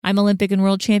I'm Olympic and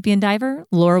world champion diver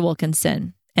Laura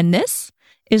Wilkinson, and this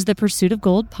is the Pursuit of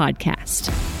Gold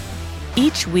podcast.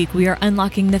 Each week, we are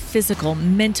unlocking the physical,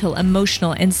 mental,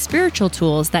 emotional, and spiritual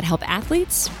tools that help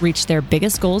athletes reach their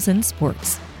biggest goals in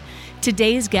sports.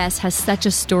 Today's guest has such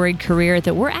a storied career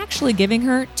that we're actually giving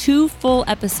her 2 full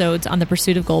episodes on the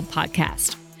Pursuit of Gold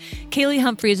podcast. Kaillie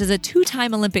Humphries is a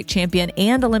 2-time Olympic champion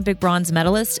and Olympic bronze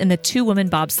medalist in the 2-woman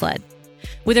bobsled.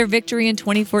 With her victory in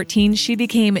 2014, she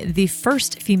became the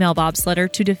first female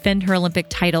bobsledder to defend her Olympic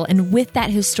title. And with that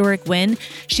historic win,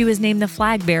 she was named the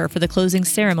flag bearer for the closing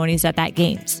ceremonies at that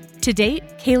Games. To date,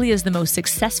 Kaillie is the most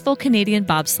successful Canadian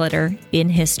bobsledder in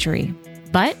history.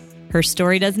 But her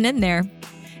story doesn't end there.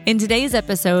 In today's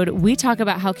episode, we talk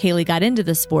about how Kaillie got into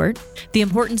the sport, the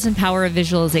importance and power of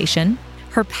visualization,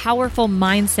 her powerful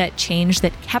mindset change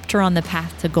that kept her on the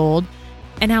path to gold,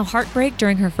 and how heartbreak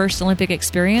during her first Olympic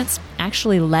experience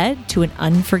actually led to an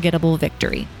unforgettable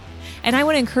victory. And I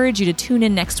want to encourage you to tune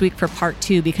in next week for part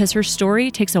 2 because her story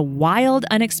takes a wild,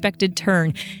 unexpected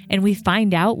turn, and we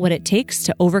find out what it takes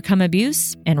to overcome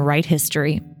abuse and write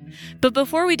history. But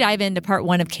before we dive into part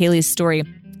 1 of Kaillie's story,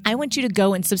 I want you to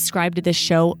go and subscribe to this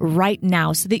show right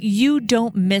now so that you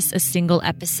don't miss a single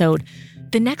episode.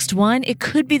 The next one, it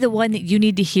could be the one that you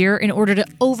need to hear in order to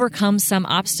overcome some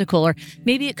obstacle, or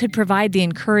maybe it could provide the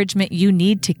encouragement you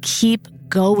need to keep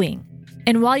going.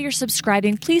 And while you're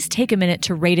subscribing, please take a minute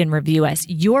to rate and review us.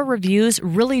 Your reviews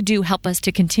really do help us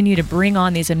to continue to bring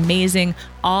on these amazing,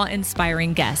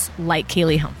 awe-inspiring guests like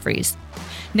Kaillie Humphries.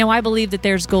 Now, I believe that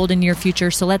there's gold in your future,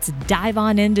 so let's dive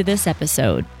on into this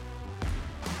episode.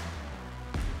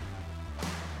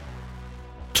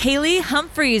 Kaillie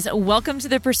Humphries, welcome to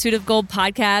the Pursuit of Gold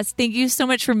podcast. Thank you so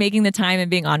much for making the time and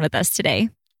being on with us today.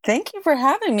 Thank you for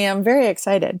having me. I'm very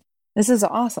excited. This is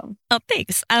awesome. Oh,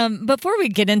 thanks. Before we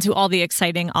get into all the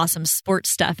exciting, awesome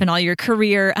sports stuff and all your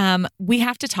career, we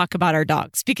have to talk about our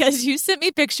dogs because you sent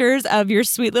me pictures of your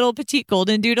sweet little petite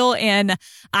golden doodle, and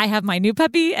I have my new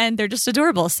puppy, and they're just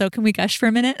adorable. So can we gush for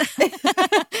a minute?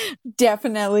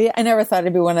 Definitely. I never thought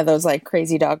I'd be one of those like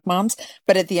crazy dog moms,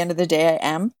 but at the end of the day, I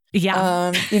am.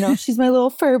 Yeah. She's my little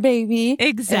fur baby.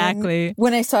 Exactly. And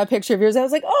when I saw a picture of yours, I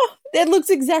was like, oh, it looks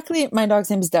exactly, my dog's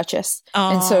name is Duchess.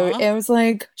 Aww. And so it was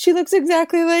like, she looks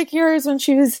exactly like yours when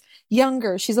she was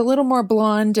younger. She's a little more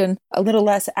blonde and a little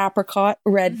less apricot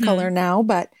red color now,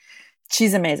 but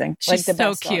she's amazing. She's like the so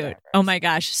best cute. Oh my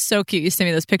gosh, so cute. You sent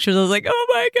me those pictures. I was like, oh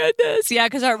my goodness. Yeah,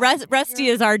 because our Rusty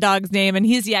is our dog's name, and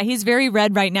he's very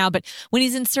red right now, but when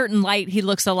he's in certain light, he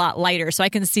looks a lot lighter. So I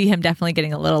can see him definitely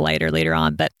getting a little lighter later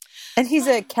on. And he's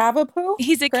a Cavapoo?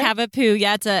 He's a correct? Cavapoo.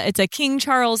 Yeah, it's a King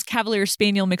Charles Cavalier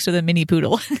Spaniel mixed with a mini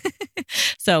poodle.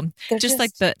 So They're just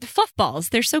like the fluff balls.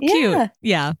 They're so cute.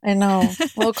 Yeah. I know.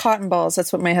 Little cotton balls.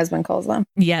 That's what my husband calls them.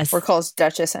 Yes. Or calls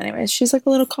Duchess anyways. She's like a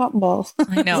little cotton ball.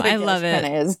 I know. I love it.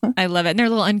 Is. I love it. And their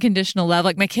little unconditional love.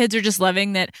 Like my kids are just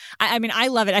loving that. I mean, I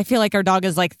love it. I feel like our dog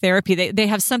is like therapy. They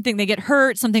have something, they get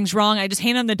hurt, something's wrong. I just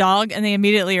hand them the dog and they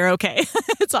immediately are okay.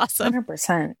 It's awesome.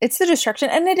 100%. It's the destruction.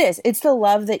 And it is. It's the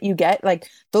love that you get. Like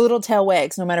the little tail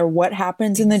wags no matter what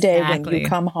happens in the day when you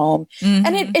come home. Mm-hmm.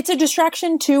 And it's a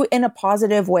distraction too in a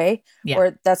positive way. Yeah.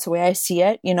 Or that's the way I see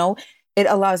it. It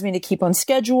allows me to keep on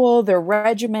schedule. They're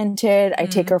regimented. I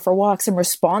take her for walks. I'm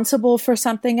responsible for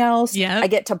something else. Yeah. I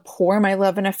get to pour my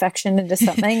love and affection into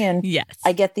something. And Yes.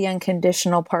 I get the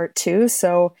unconditional part too.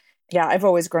 So yeah, I've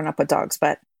always grown up with dogs,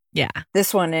 but Yeah.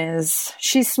 this one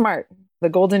she's smart. The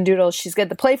golden doodle, she's got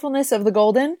the playfulness of the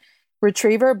golden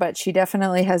retriever, but she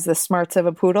definitely has the smarts of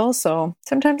a poodle. So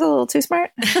sometimes a little too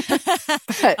smart.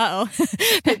 Uh-oh.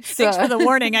 Thanks for the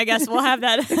warning. I guess we'll have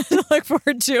that to look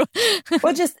forward to.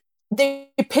 Well, just they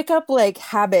pick up like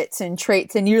habits and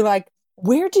traits and you're like,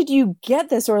 where did you get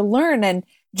this or learn? And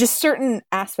just certain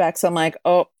aspects, I'm like,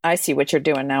 oh, I see what you're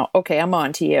doing now. Okay, I'm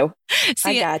on to you.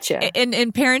 See, I gotcha.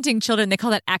 In parenting children, they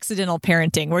call that accidental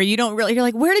parenting, where you don't really, you're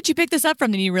like, where did you pick this up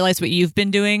from? Then you realize what you've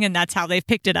been doing and that's how they've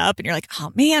picked it up. And you're like,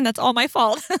 oh man, that's all my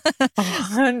fault.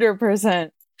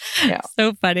 100%. Yeah.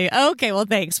 So funny. Okay, well,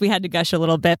 thanks. We had to gush a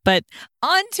little bit, but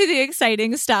on to the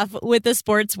exciting stuff with the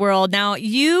sports world. Now,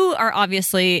 you are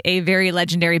obviously a very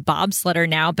legendary bobsledder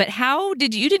now, but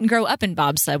you didn't grow up in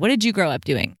bobsled. What did you grow up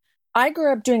doing? I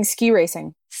grew up doing ski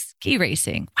racing. Ski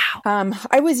racing. Wow.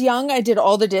 I was young. I did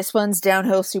all the disciplines,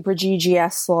 downhill, super G,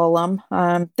 GS, slalom.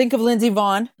 Think of Lindsey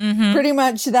Vonn. Mm-hmm. Pretty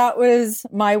much that was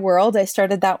my world. I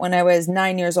started that when I was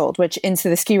 9 years old, which into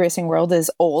the ski racing world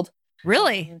is old.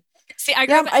 Really? See,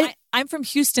 I'm from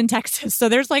Houston, Texas, so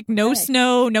there's like no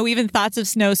snow, no even thoughts of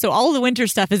snow. So all the winter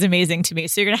stuff is amazing to me.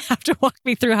 So you're going to have to walk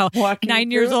me through how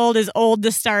 9 years old is old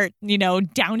to start,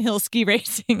 downhill ski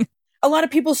racing. A lot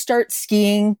of people start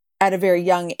skiing at a very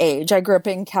young age. I grew up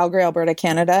in Calgary, Alberta,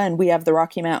 Canada, and we have the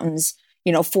Rocky Mountains,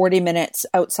 40 minutes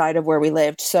outside of where we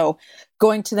lived. So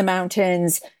going to the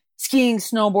mountains, skiing,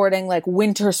 snowboarding, like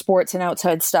winter sports and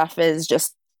outside stuff is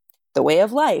just the way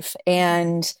of life.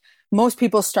 And most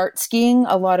people start skiing.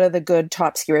 A lot of the good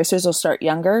top ski racers will start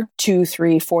younger, 2,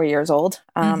 3, 4 years old.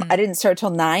 I didn't start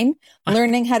till 9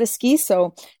 learning how to ski.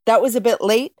 So that was a bit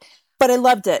late, but I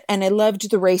loved it. And I loved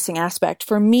the racing aspect.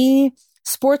 For me,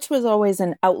 sports was always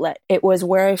an outlet. It was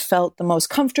where I felt the most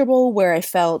comfortable, where I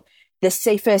felt the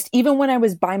safest, even when I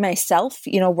was by myself,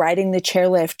 riding the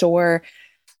chairlift or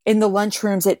in the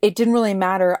lunchrooms, it didn't really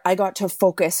matter. I got to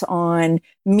focus on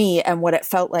me and what it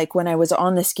felt like when I was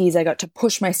on the skis. I got to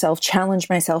push myself, challenge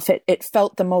myself. It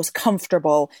felt the most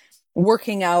comfortable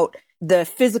working out the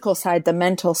physical side, the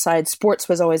mental side. Sports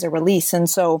was always a release. And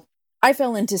so I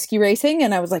fell into ski racing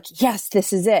and I was like, yes,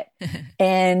 this is it.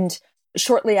 And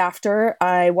shortly after,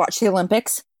 I watched the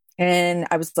Olympics and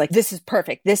I was like, this is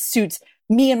perfect. This suits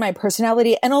me and my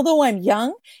personality. And although I'm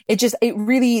young,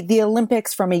 the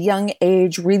Olympics from a young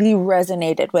age really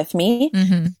resonated with me.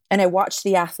 Mm-hmm. And I watched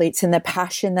the athletes and the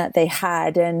passion that they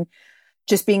had and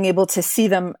just being able to see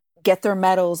them get their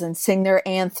medals and sing their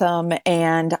anthem.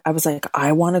 And I was like,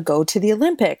 I want to go to the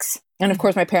Olympics. And of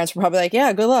course, my parents were probably like,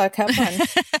 yeah, good luck, have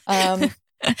fun.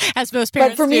 As most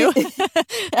parents but for do. Me,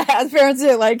 as parents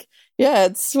do, like, yeah,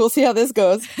 we'll see how this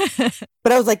goes.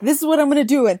 But I was like, this is what I'm going to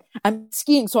do. And I'm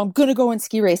skiing, so I'm going to go in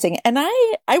ski racing. And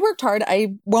I worked hard.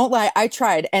 I won't lie. I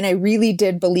tried. And I really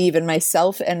did believe in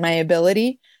myself and my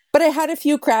ability. But I had a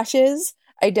few crashes.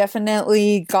 I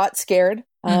definitely got scared.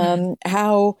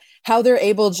 How they're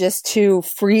able just to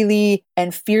freely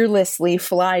and fearlessly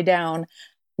fly down.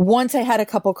 Once I had a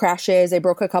couple crashes, I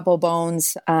broke a couple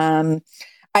bones.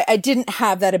 I didn't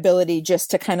have that ability just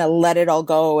to kind of let it all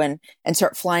go and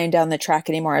start flying down the track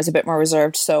anymore. I was a bit more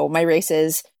reserved. So my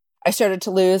races, I started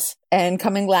to lose, and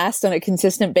coming last on a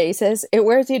consistent basis, it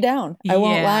wears you down. I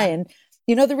won't lie. And,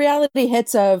 the reality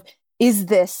hits of, is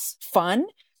this fun?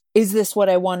 Is this what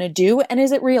I want to do? And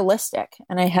is it realistic?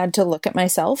 And I had to look at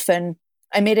myself, and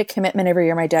I made a commitment every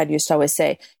year. My dad used to always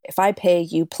say, if I pay,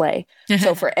 you play.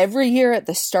 So for every year at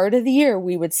the start of the year,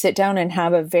 we would sit down and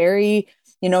have a very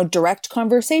direct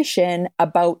conversation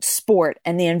about sport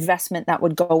and the investment that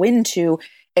would go into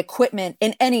equipment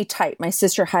in any type. My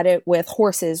sister had it with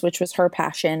horses, which was her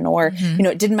passion, or,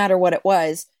 it didn't matter what it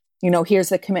was. Here's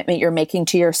the commitment you're making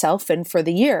to yourself and for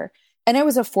the year. And I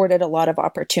was afforded a lot of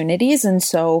opportunities. And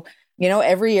so,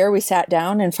 every year we sat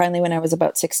down, and finally, when I was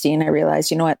about 16, I realized,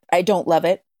 you know what, I don't love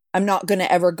it. I'm not going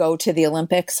to ever go to the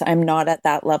Olympics. I'm not at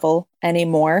that level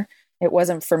anymore. It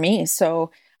wasn't for me.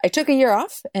 So I took a year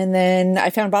off, and then I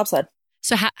found bobsled.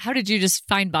 So how did you just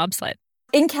find bobsled?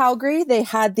 In Calgary, they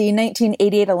had the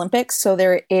 1988 Olympics. So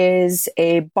there is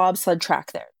a bobsled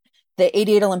track there. The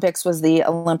 88 Olympics was the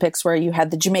Olympics where you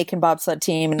had the Jamaican bobsled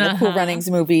team, and the Cool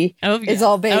Runnings movie is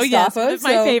all based off of. One of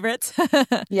my favorites.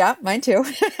 Yeah, mine too.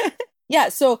 Yeah.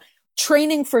 So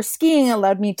training for skiing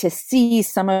allowed me to see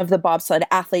some of the bobsled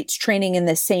athletes training in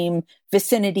the same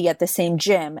vicinity at the same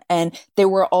gym. And they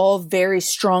were all very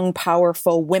strong,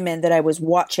 powerful women that I was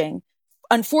watching.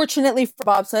 Unfortunately for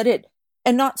bobsled,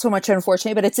 and not so much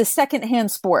unfortunately, but it's a secondhand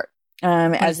sport,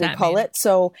 as we call it.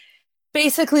 So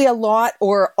basically a lot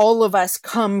or all of us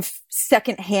come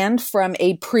secondhand from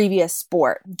a previous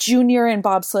sport. Junior in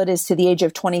bobsled is to the age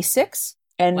of 26.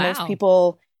 And most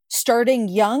people starting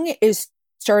young is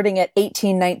starting at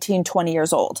 18, 19, 20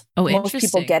 years old. Oh, most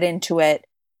people get into it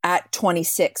at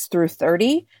 26 through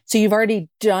 30. So you've already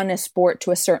done a sport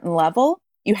to a certain level.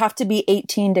 You have to be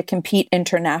 18 to compete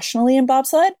internationally in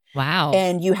bobsled. Wow.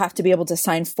 And you have to be able to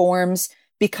sign forms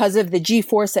because of the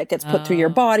G-force that gets put through your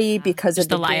body, because of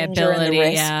the danger and the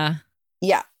risk.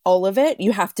 Yeah, all of it.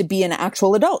 You have to be an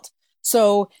actual adult.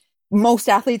 So most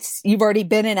athletes, you've already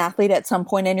been an athlete at some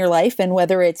point in your life. And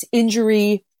whether it's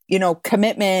injury,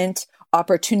 commitment,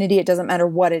 opportunity, it doesn't matter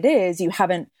what it is, you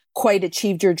haven't quite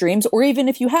achieved your dreams. Or even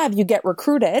if you have, you get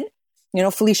recruited.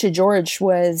 Felicia George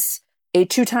was a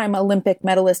 2-time Olympic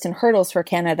medalist in hurdles for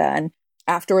Canada. And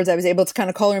afterwards, I was able to kind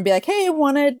of call her and be like, hey,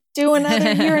 want to do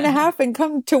another year and a half and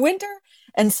come to winter?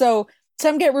 And so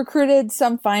some get recruited,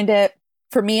 some find it.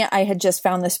 For me, I had just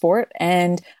found the sport,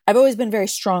 and I've always been very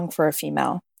strong for a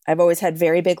female. I've always had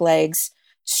very big legs.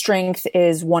 Strength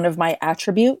is one of my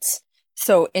attributes.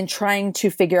 So in trying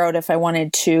to figure out if I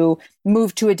wanted to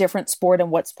move to a different sport and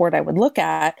what sport I would look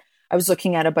at, I was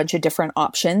looking at a bunch of different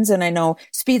options. And I know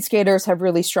speed skaters have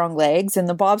really strong legs, and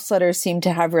the bobsledders seem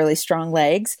to have really strong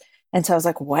legs. And so I was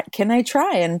like, what can I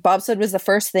try? And bobsled was the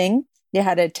first thing. They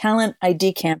had a talent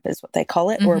ID camp is what they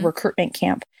call it, or a recruitment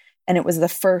camp. And it was the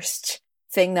first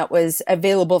thing that was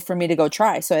available for me to go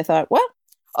try. So I thought, well,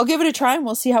 I'll give it a try and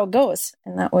we'll see how it goes.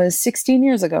 And that was 16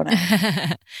 years ago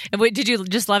now. And wait, did you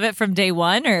just love it from day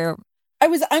one, or? I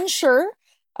was unsure.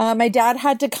 My dad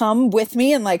had to come with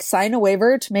me and like sign a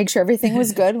waiver to make sure everything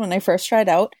was good when I first tried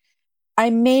out. I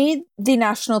made the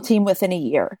national team within a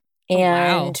year.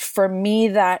 And for me,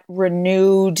 that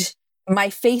renewed my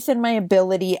faith in my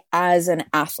ability as an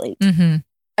athlete,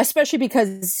 especially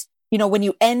because, you know, when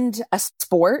you end a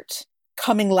sport,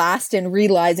 coming last and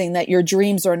realizing that your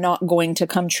dreams are not going to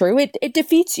come true, it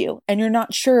defeats you. And you're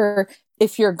not sure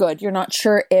if you're good. You're not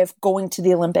sure if going to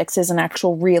the Olympics is an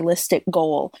actual realistic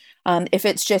goal. If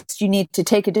it's just you need to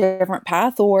take a different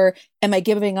path, or am I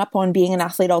giving up on being an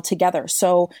athlete altogether?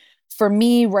 So for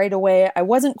me, right away, I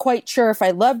wasn't quite sure if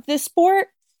I loved this sport.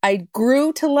 I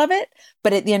grew to love it,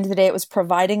 but at the end of the day, it was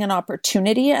providing an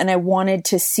opportunity and I wanted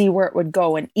to see where it would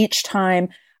go. And each time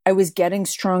I was getting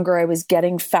stronger, I was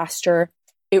getting faster.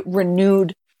 It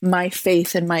renewed my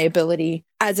faith in my ability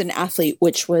as an athlete,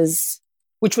 which was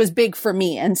big for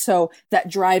me. And so that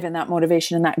drive and that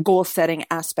motivation and that goal setting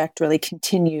aspect really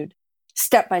continued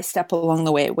step by step along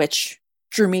the way, which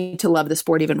drew me to love the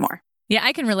sport even more. Yeah,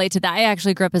 I can relate to that. I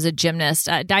actually grew up as a gymnast.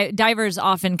 Divers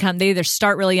often they either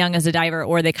start really young as a diver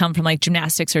or they come from like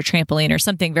gymnastics or trampoline or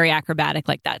something very acrobatic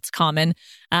like that's common.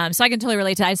 So I can totally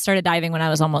relate to I started diving when I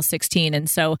was almost 16. And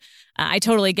so I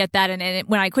totally get that. And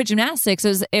when I quit gymnastics,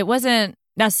 it wasn't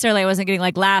necessarily I wasn't getting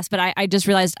like last, but I just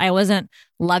realized I wasn't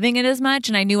loving it as much.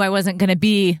 And I knew I wasn't going to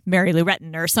be Mary Lou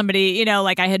Retton or somebody, you know,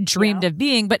 like I had dreamed of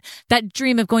being. But that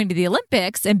dream of going to the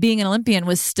Olympics and being an Olympian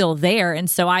was still there. And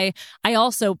so I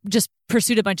also just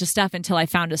pursued a bunch of stuff until I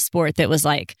found a sport that was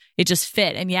like, it just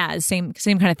fit. And yeah, same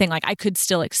kind of thing. Like I could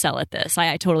still excel at this.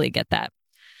 I totally get that.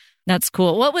 That's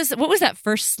cool. What was that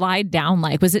first slide down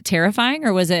like? Was it terrifying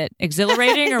or was it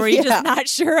exhilarating or were you just not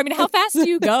sure? I mean, how fast do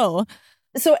you go?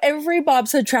 So every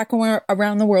bobsled track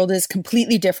around the world is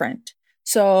completely different.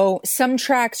 So some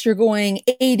tracks you're going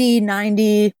 80,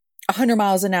 90, 100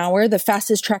 miles an hour. The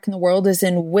fastest track in the world is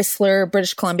in Whistler,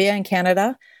 British Columbia in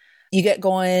Canada. You get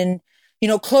going, you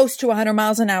know, close to 100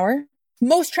 miles an hour.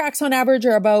 Most tracks on average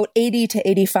are about 80 to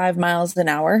 85 miles an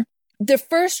hour. The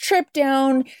first trip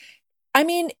down, I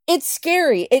mean, it's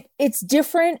scary. It's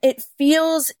different. It's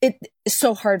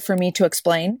so hard for me to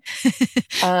explain.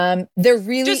 There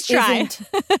really isn't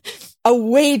a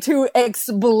way to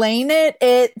explain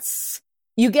it.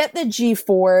 You get the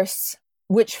G-force,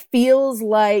 which feels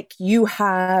like you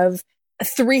have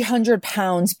 300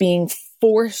 pounds being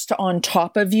forced on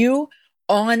top of you,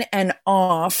 on and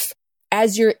off,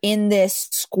 as you're in this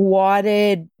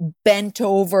squatted, bent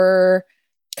over,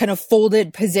 kind of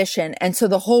folded position. And so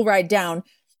the whole ride down,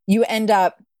 you end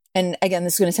up, and again,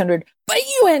 this is going to sound weird, but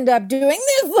you end up doing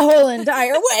this the whole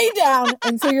entire way down.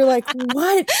 And so you're like,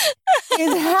 what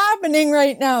is happening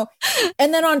right now?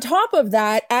 And then on top of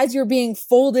that, as you're being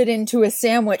folded into a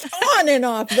sandwich on and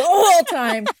off the whole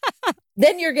time,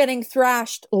 then you're getting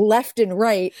thrashed left and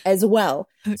right as well.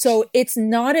 So it's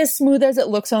not as smooth as it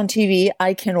looks on TV.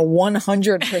 I can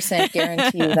 100%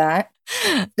 guarantee you that.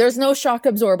 There's no shock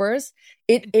absorbers.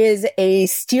 It is a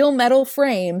steel metal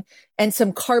frame and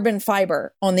some carbon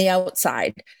fiber on the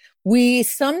outside. We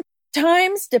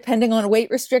sometimes, depending on weight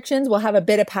restrictions, will have a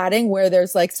bit of padding where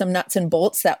there's like some nuts and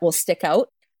bolts that will stick out.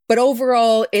 But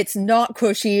overall, it's not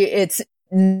cushy. It's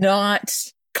not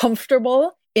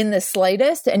comfortable in the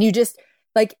slightest. And you just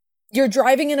like, you're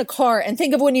driving in a car and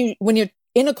think of when you're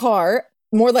in a car,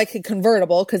 more like a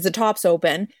convertible because the top's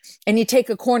open and you take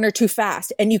a corner too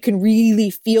fast and you can really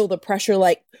feel the pressure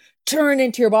like turn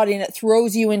into your body and it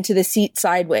throws you into the seat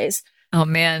sideways. Oh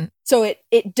man. So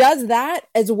it does that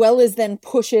as well as then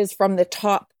pushes from the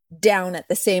top down at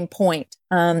the same point,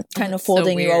 kind of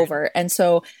folding you over. And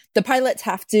so the pilots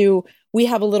we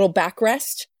have a little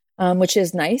backrest, which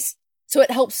is nice. So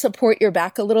it helps support your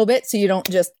back a little bit so you don't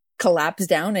just collapse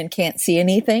down and can't see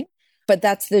anything. But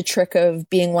that's the trick of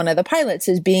being one of the pilots,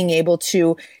 is being able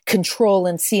to control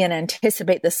and see and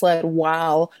anticipate the sled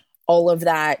while all of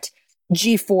that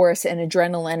G-force and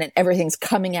adrenaline and everything's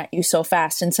coming at you so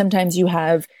fast. And sometimes you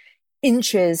have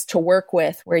inches to work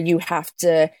with where you have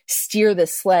to steer the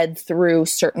sled through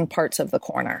certain parts of the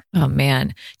corner. Oh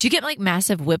man. Do you get like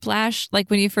massive whiplash like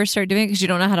when you first start doing it because you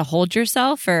don't know how to hold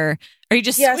yourself, or are you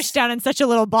just squished down in such a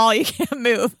little ball you can't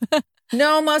move?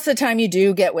 No, most of the time you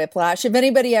do get whiplash. If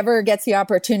anybody ever gets the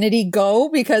opportunity, go,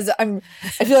 because I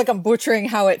feel like I'm butchering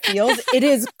how it feels. It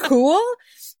is cool.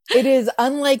 It is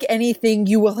unlike anything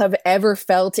you will have ever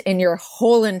felt in your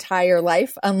whole entire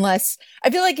life, unless I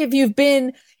feel like if you've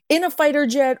been in a fighter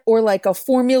jet or like a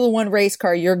Formula One race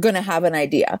car, you're going to have an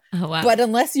idea. Oh, wow. But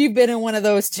unless you've been in one of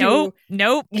those two,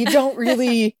 nope. you don't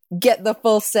really get the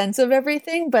full sense of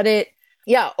everything. But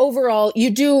overall,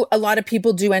 a lot of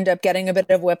people do end up getting a bit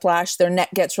of whiplash. Their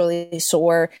neck gets really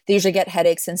sore. They usually get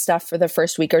headaches and stuff for the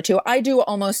first week or two. I do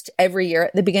almost every year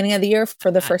at the beginning of the year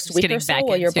for the first week or so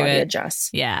while your body adjusts.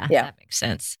 Yeah, that makes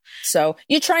sense. So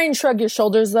you try and shrug your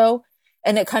shoulders though,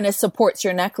 and it kind of supports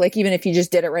your neck. Like even if you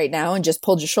just did it right now and just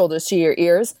pulled your shoulders to your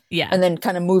ears and then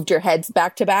kind of moved your heads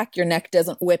back to back, your neck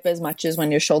doesn't whip as much as when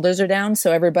your shoulders are down.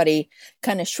 So everybody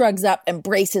kind of shrugs up and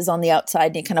braces on the outside,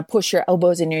 and you kind of push your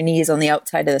elbows and your knees on the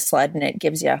outside of the sled, and it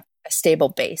gives you a stable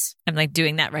base. I'm like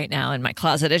doing that right now in my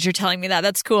closet as you're telling me that.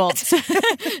 That's cool.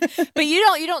 But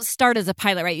you don't start as a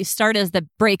pilot, right? You start as the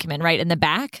brakeman, right? In the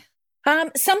back?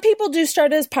 Some people do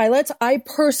start as pilots. I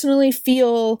personally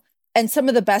feel, and some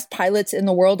of the best pilots in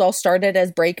the world all started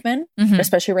as brakemen,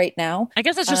 especially right now. I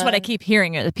guess that's just what I keep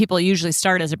hearing. People usually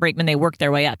start as a brakeman. They work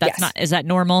their way up. Is that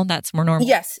normal? That's more normal?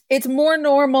 Yes. It's more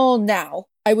normal now.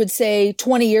 I would say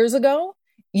 20 years ago,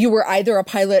 you were either a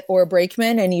pilot or a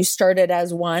brakeman and you started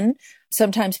as one.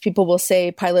 Sometimes people will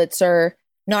say pilots are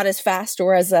not as fast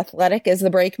or as athletic as the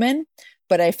brakeman.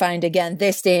 But I find, again,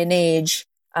 this day and age,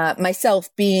 myself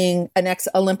being an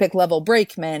ex-Olympic level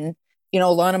brakeman,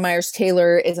 Lana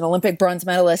Myers-Taylor is an Olympic bronze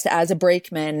medalist as a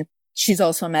brakeman. She's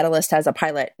also a medalist as a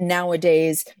pilot.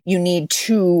 Nowadays, you need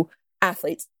two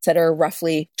athletes that are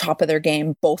roughly top of their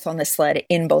game, both on the sled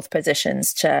in both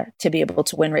positions to be able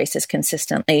to win races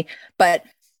consistently. But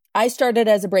I started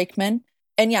as a brakeman.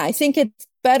 And I think it's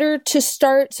better to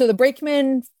start. So the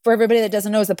brakeman, for everybody that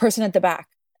doesn't know, is the person at the back.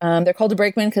 They're called a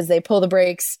brakeman because they pull the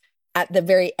brakes at the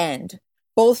very end.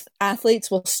 Both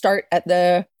athletes will start at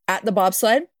the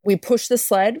bobsled. We push the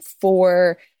sled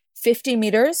for 50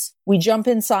 meters. We jump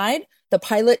inside. The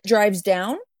pilot drives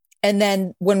down. And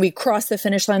then when we cross the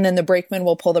finish line, then the brakeman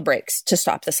will pull the brakes to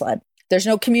stop the sled. There's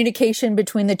no communication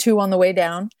between the two on the way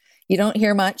down. You don't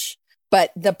hear much.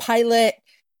 But the pilot,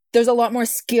 there's a lot more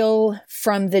skill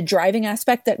from the driving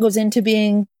aspect that goes into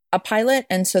being a pilot.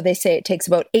 And so they say it takes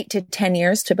about 8 to 10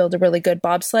 years to build a really good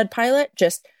bobsled pilot,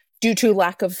 just due to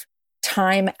lack of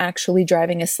time actually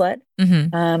driving a sled,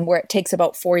 where it takes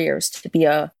about 4 years to be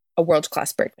a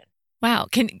world-class brakeman. Wow.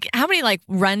 How many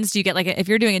runs do you get? Like if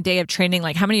you're doing a day of training,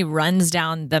 how many runs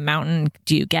down the mountain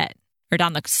do you get, or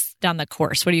down the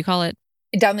course? What do you call it?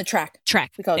 Down the track.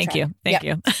 We call it Thank you.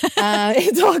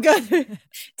 It's all good.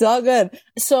 It's all good.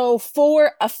 So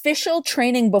for official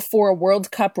training before a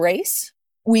World Cup race,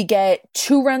 we get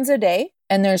 2 runs a day.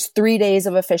 And there's 3 days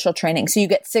of official training. So you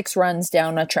get 6 runs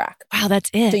down a track. Wow, that's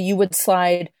it. So you would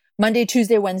slide Monday,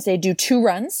 Tuesday, Wednesday, do 2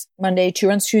 runs. Monday, 2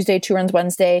 runs, Tuesday, 2 runs,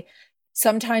 Wednesday.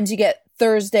 Sometimes you get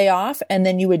Thursday off, and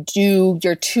then you would do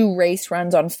your 2 race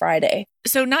runs on Friday.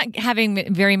 So not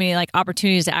having very many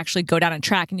opportunities to actually go down a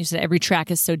track, and you said every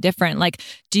track is so different.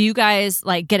 Do you guys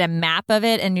get a map of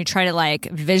it and you try to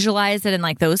visualize it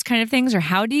and those kind of things? Or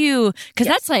how do you, because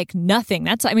that's nothing.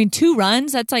 That's, 2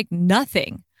 runs, that's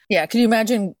nothing. Yeah. Could you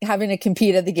imagine having to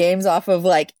compete at the games off of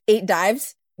 8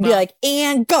 dives? Be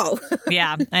and go.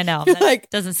 Yeah, I know. That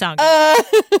doesn't sound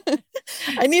good.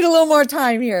 I need a little more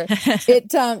time here.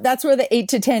 That's where the 8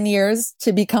 to 10 years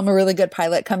to become a really good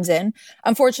pilot comes in.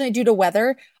 Unfortunately, due to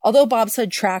weather, although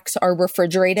bobsled tracks are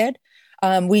refrigerated,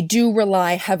 we do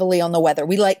rely heavily on the weather.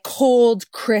 We like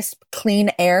cold, crisp,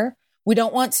 clean air. We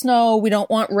don't want snow. We don't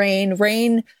want rain.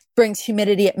 Rain brings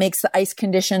humidity. It makes the ice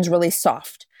conditions really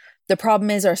soft. The problem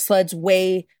is our sleds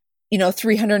weigh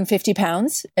 350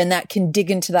 pounds, and that can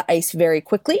dig into the ice very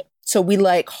quickly. So we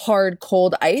like hard,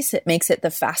 cold ice. It makes it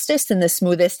the fastest and the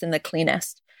smoothest and the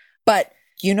cleanest. But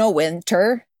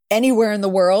winter, anywhere in the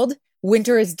world,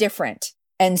 winter is different.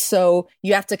 And so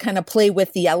you have to kind of play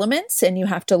with the elements, and you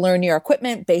have to learn your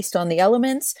equipment based on the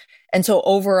elements. And so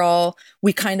overall,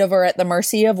 we kind of are at the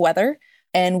mercy of weather.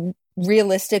 And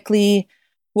realistically,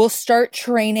 we'll start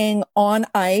training on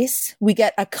ice. We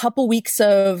get a couple weeks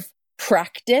of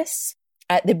practice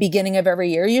at the beginning of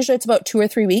every year. Usually it's about 2 or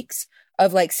 3 weeks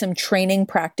of some training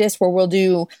practice where we'll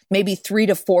do maybe 3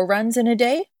 to 4 runs in a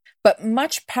day. But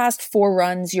much past 4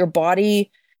 runs, your body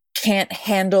can't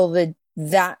handle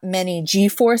that many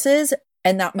G-forces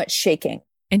and that much shaking.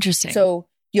 Interesting. So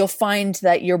you'll find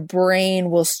that your brain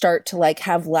will start to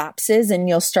have lapses, and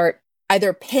you'll start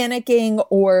either panicking,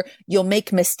 or you'll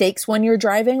make mistakes when you're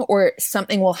driving, or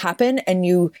something will happen and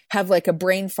you have a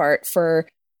brain fart for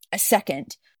a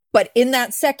second. But in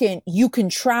that second, you can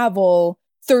travel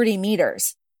 30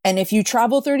 meters. And if you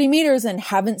travel 30 meters and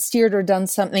haven't steered or done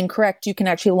something correct, you can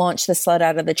actually launch the sled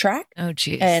out of the track. Oh,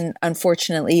 geez. And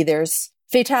unfortunately, there's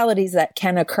fatalities that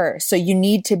can occur. So you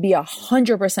need to be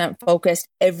 100% focused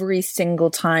every single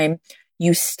time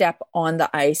you step on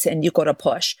the ice and you go to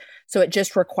push. So it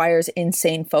just requires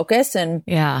insane focus. And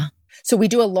yeah. So we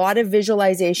do a lot of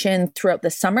visualization throughout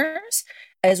the summers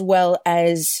as well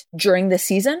as during the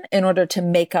season in order to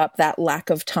make up that lack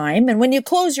of time. And when you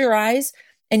close your eyes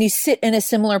and you sit in a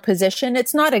similar position,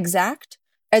 it's not exact.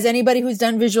 As anybody who's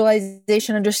done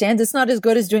visualization understands, it's not as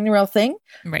good as doing the real thing.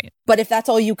 Right. But if that's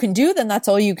all you can do, then that's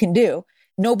all you can do.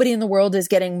 Nobody in the world is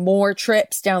getting more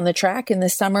trips down the track. In the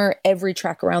summer, every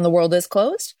track around the world is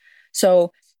closed.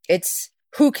 So it's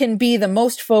who can be the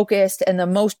most focused and the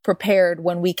most prepared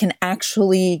when we can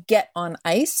actually get on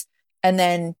ice. And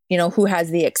then, who has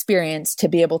the experience to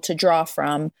be able to draw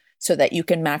from so that you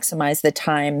can maximize the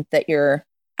time that you're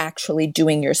actually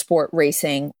doing your sport,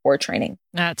 racing or training.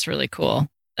 That's really cool.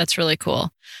 That's really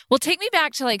cool. Well, take me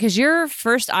back to because your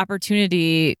first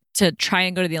opportunity to try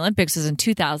and go to the Olympics was in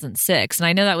 2006. And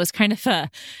I know that was kind of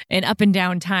an up and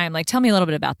down time. Tell me a little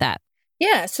bit about that.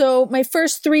 Yeah. So my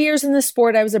first 3 years in the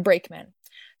sport, I was a brakeman.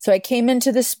 So I came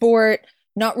into the sport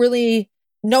not really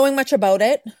knowing much about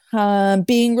it,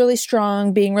 being really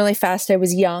strong, being really fast. I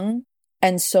was young.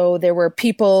 And so there were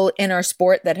people in our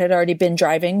sport that had already been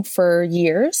driving for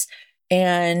years.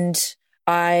 And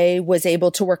I was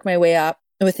able to work my way up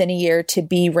within a year to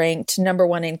be ranked number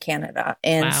 1 in Canada.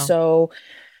 And wow. So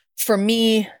for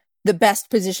me, the best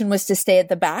position was to stay at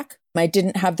the back. I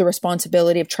didn't have the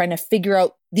responsibility of trying to figure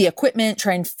out the equipment,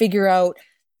 try and figure out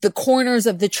the corners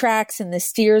of the tracks and the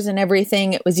steers and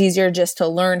everything. It was easier just to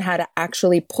learn how to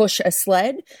actually push a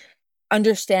sled,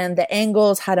 understand the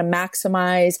angles, how to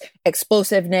maximize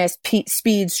explosiveness,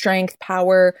 speed, strength,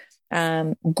 power,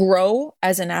 grow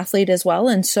as an athlete as well.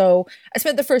 And so I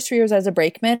spent the first 3 years as a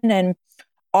brakeman, and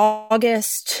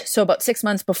August, so about 6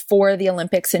 months before the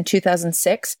Olympics in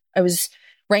 2006, I was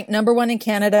ranked number 1 in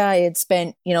Canada. I had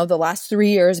spent, the last 3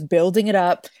 years building it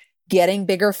up, getting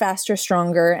bigger, faster,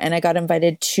 stronger. And I got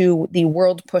invited to the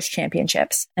World Push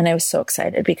Championships. And I was so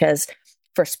excited because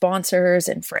for sponsors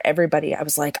and for everybody, I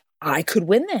was like, I could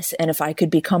win this. And if I could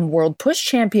become World Push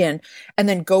Champion and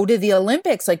then go to the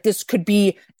Olympics, this could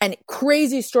be a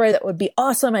crazy story that would be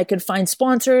awesome. I could find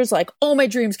sponsors, all my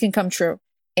dreams can come true.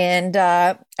 And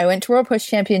I went to World Push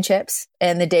Championships,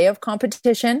 and the day of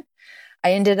competition,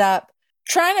 I ended up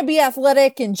trying to be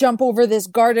athletic and jump over this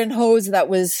garden hose that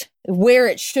was where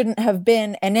it shouldn't have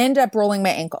been, and end up rolling my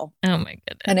ankle. Oh my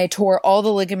goodness. And I tore all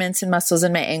the ligaments and muscles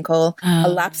in my ankle, a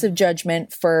lapse of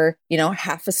judgment for,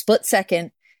 half a split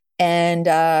second. And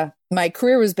my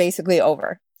career was basically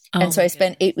over. And so I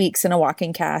spent 8 weeks in a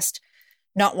walking cast,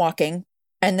 not walking.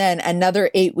 And then another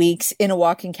 8 weeks in a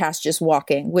walking cast, just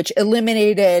walking, which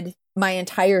eliminated my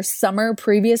entire summer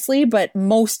previously, but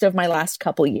most of my last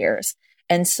couple years.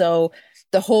 And so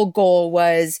the whole goal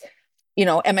was,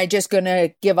 am I just going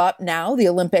to give up now? The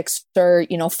Olympics are,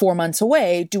 4 months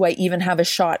away. Do I even have a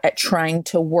shot at trying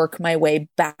to work my way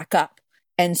back up?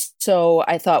 And so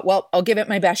I thought, well, I'll give it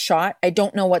my best shot. I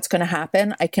don't know what's going to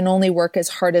happen. I can only work as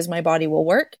hard as my body will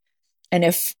work. And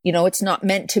if, it's not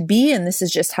meant to be, and this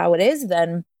is just how it is,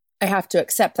 then I have to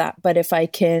accept that. But if I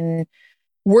can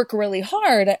work really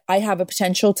hard, I have a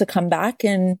potential to come back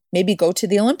and maybe go to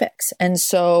the Olympics. And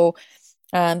so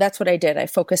that's what I did. I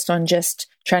focused on just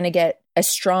trying to get as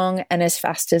strong and as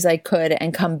fast as I could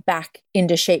and come back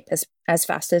into shape as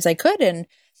fast as I could. And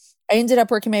I ended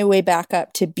up working my way back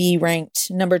up to be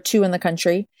ranked number 2 in the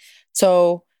country.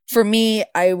 So for me,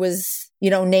 I was,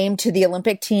 named to the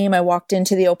Olympic team. I walked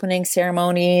into the opening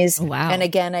ceremonies. Wow. And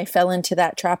again, I fell into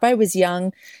that trap. I was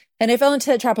young, and I fell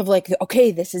into that trap of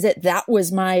okay, this is it. That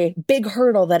was my big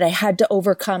hurdle that I had to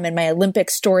overcome in my Olympic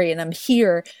story. And I'm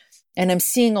here and I'm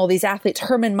seeing all these athletes.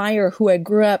 Herman Meyer, who I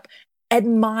grew up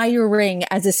admiring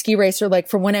as a ski racer,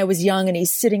 from when I was young, and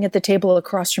he's sitting at the table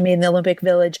across from me in the Olympic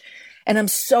Village. And I'm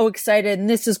so excited, and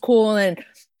this is cool. And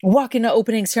walk into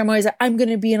opening ceremonies, I'm going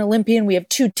to be an Olympian. We have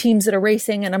 2 teams that are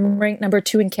racing, and I'm ranked number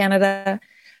 2 in Canada.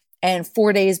 And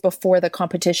 4 days before the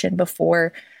competition,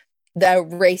 before the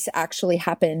race actually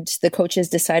happened, the coaches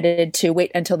decided to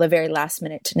wait until the very last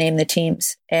minute to name the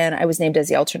teams. And I was named as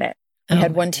the alternate. We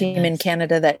had one team in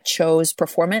Canada that chose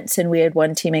performance, and we had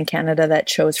one team in Canada that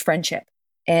chose friendship.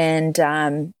 And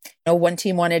one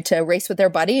team wanted to race with their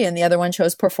buddy, and the other one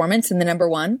chose performance and the number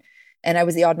 1. And I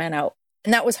was the odd man out.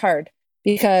 And that was hard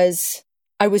because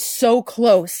I was so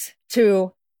close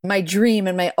to my dream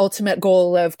and my ultimate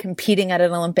goal of competing at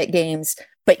an Olympic Games,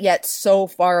 but yet so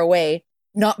far away,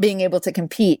 not being able to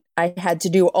compete. I had to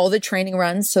do all the training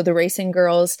runs so the racing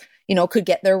girls, could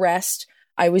get their rest.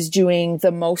 I was doing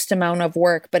the most amount of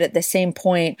work, but at the same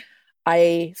point,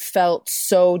 I felt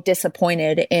so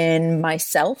disappointed in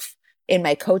myself, in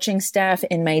my coaching staff,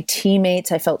 in my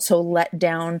teammates. I felt so let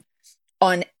down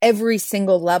on every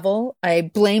single level. I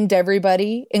blamed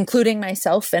everybody, including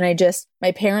myself. And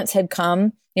my parents had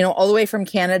come, all the way from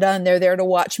Canada, and they're there to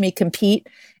watch me compete,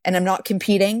 and I'm not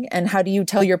competing. And how do you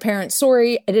tell your parents,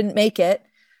 sorry, I didn't make it.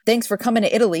 Thanks for coming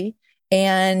to Italy.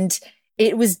 And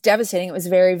it was devastating. It was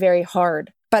very, very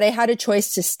hard. But I had a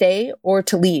choice to stay or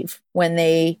to leave when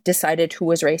they decided who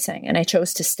was racing. And I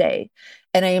chose to stay.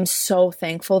 And I am so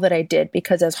thankful that I did,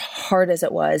 because as hard as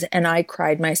it was, and I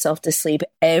cried myself to sleep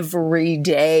every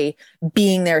day,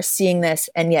 being there, seeing this,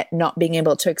 and yet not being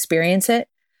able to experience it,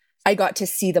 I got to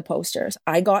see the posters.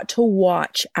 I got to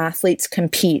watch athletes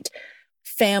compete.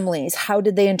 Families, how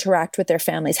did they interact with their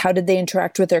families? How did they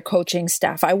interact with their coaching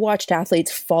staff? I watched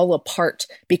athletes fall apart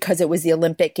because it was the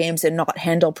Olympic Games and not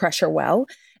handle pressure well.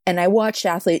 And I watched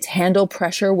athletes handle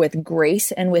pressure with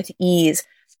grace and with ease.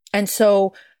 And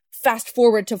so fast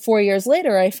forward to 4 years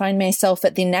later, I find myself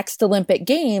at the next Olympic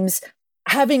Games,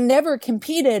 having never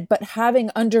competed, but having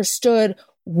understood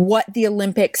what the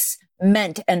Olympics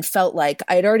meant and felt like.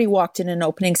 I had already walked in an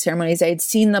opening ceremonies. I had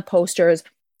seen the posters.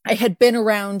 I had been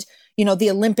around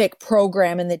the Olympic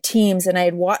program and the teams, and I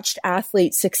had watched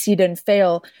athletes succeed and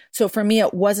fail. So for me,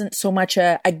 it wasn't so much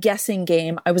a guessing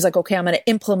game. I was like, okay, I'm going to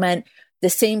implement the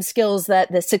same skills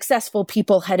that the successful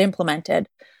people had implemented.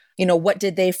 What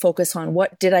did they focus on?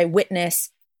 What did I witness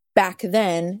back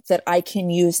then that I can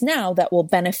use now that will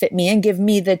benefit me and give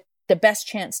me the best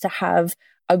chance to have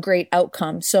a great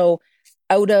outcome? So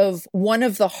out of one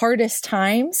of the hardest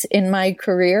times in my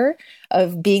career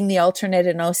of being the alternate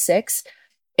in 2006,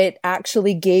 it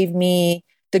actually gave me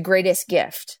the greatest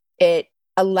gift. It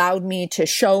allowed me to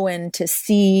show and to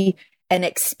see and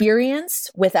experience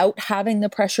without having the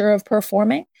pressure of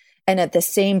performing. And at the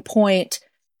same point,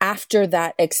 after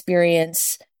that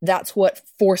experience, that's what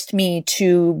forced me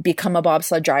to become a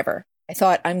bobsled driver. I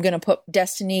thought, I'm going to put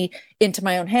destiny into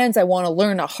my own hands. I want to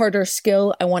learn a harder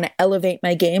skill. I want to elevate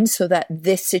my game so that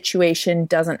this situation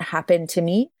doesn't happen to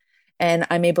me. And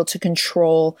I'm able to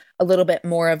control a little bit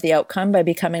more of the outcome by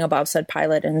becoming a bobsled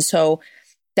pilot. And so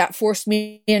that forced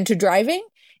me into driving,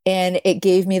 and it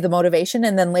gave me the motivation.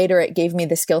 And then later it gave me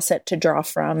the skill set to draw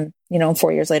from,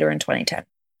 4 years later in 2010.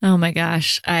 Oh my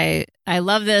gosh. I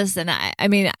love this. And I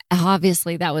mean,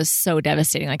 obviously that was so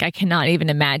devastating. Like, I cannot even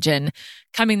imagine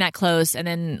coming that close. And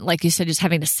then, like you said, just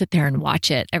having to sit there and watch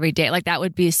it every day. Like, that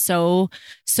would be so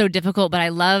difficult. But I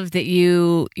love that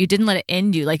you didn't let it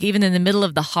end you. Like, even in the middle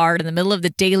of the hard, in the middle of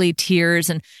the daily tears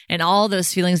and all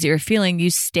those feelings that you're feeling, you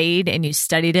stayed and you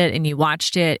studied it and you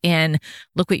watched it, and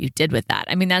look what you did with that.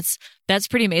 I mean, that's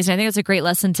pretty amazing. I think it's a great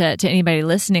lesson to anybody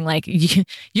listening. Like,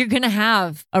 you're going to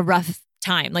have a rough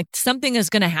time. Like, something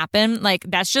is going to happen. Like,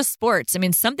 that's just sports. I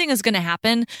mean, something is going to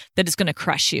happen that is going to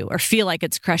crush you or feel like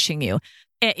it's crushing you.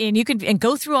 And you can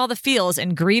go through all the feels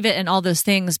and grieve it and all those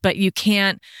things, but you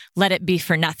can't let it be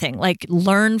for nothing. Like,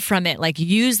 learn from it. Like,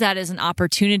 use that as an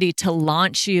opportunity to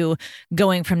launch you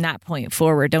going from that point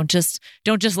forward. Don't just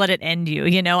let it end you.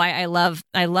 I love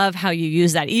how you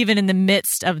use that, even in the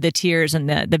midst of the tears and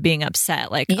the being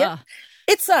upset. Like, yep.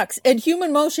 It sucks. And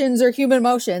human emotions are human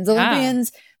emotions.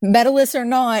 Olympians, medalists or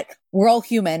not, we're all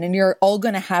human, and you're all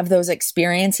going to have those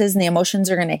experiences, and the emotions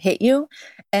are going to hit you.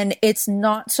 And it's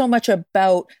not so much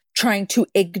about trying to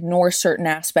ignore certain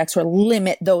aspects or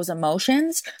limit those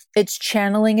emotions. It's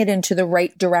channeling it into the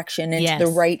right direction, into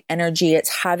the right energy.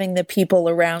 It's having the people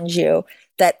around you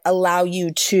that allow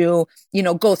you to,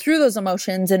 go through those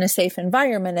emotions in a safe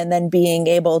environment, and then being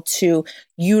able to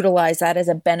utilize that as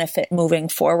a benefit moving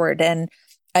forward. And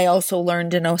I also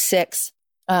learned in 2006,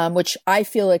 which I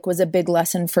feel like was a big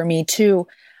lesson for me too.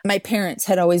 My parents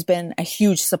had always been a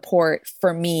huge support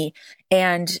for me,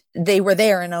 and they were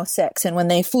there in 2006. And when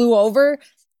they flew over,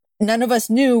 none of us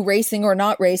knew, racing or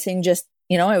not racing, just,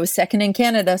 I was second in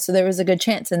Canada. So there was a good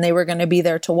chance, and they were going to be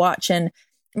there to watch. And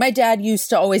my dad used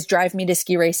to always drive me to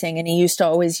ski racing, and he used to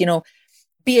always,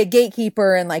 be a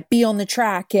gatekeeper and like be on the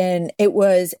track. And it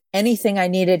was anything I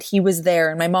needed, he was there.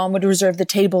 And my mom would reserve the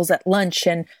tables at lunch,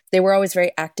 and they were always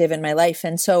very active in my life.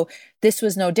 And so this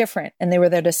was no different, and they were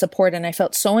there to support. And I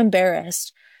felt so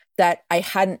embarrassed that I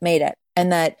hadn't made it,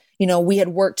 and that, we had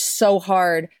worked so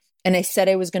hard, and I said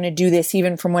I was going to do this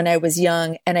even from when I was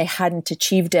young, and I hadn't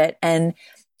achieved it. And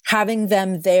having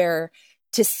them there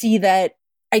to see that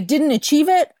I didn't achieve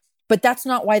it, but that's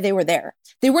not why they were there.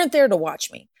 They weren't there to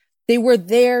watch me. They were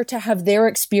there to have their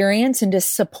experience and to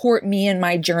support me in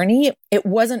my journey. It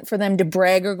wasn't for them to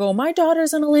brag or go, my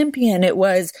daughter's an Olympian. It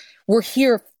was, we're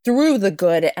here through the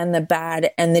good and the bad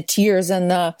and the tears and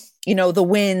the, the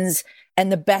wins.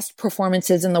 and the best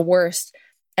performances and the worst.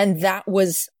 And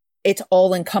it's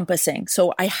all encompassing.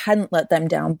 So I hadn't let them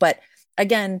down. But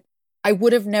again, I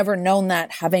would have never known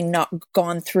that having not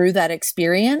gone through that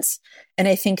experience. And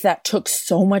I think that took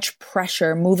so much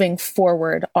pressure moving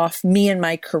forward off me and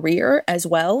my career as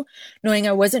well, knowing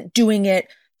I wasn't doing it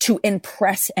to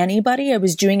impress anybody. I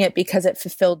was doing it because it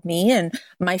fulfilled me, and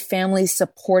my family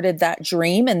supported that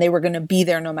dream, and they were going to be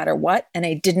there no matter what. And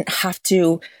I didn't have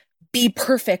to be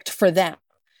perfect for them.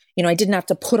 I didn't have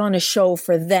to put on a show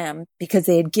for them because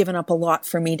they had given up a lot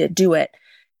for me to do it.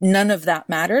 None of that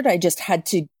mattered. I just had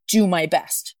to do my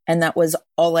best. And that was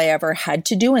all I ever had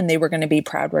to do. And they were going to be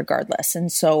proud regardless.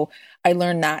 And so I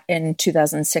learned that in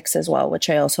 2006 as well, which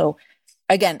I also,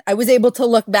 again, I was able to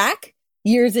look back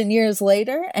years and years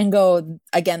later and go,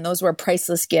 again, those were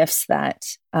priceless gifts that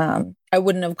I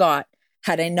wouldn't have got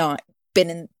had I not been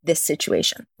in this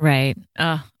situation. Right.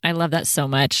 Oh, I love that so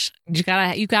much. You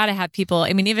gotta have people.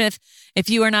 I mean, even if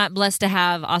you are not blessed to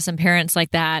have awesome parents like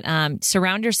that,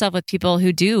 surround yourself with people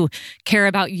who do care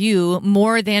about you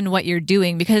more than what you're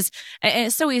doing, because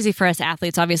it's so easy for us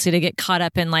athletes, obviously, to get caught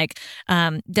up in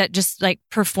that just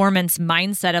performance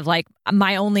mindset of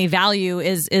my only value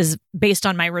is based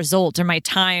on my result or my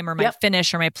time or my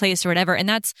finish or my place or whatever. And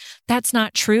that's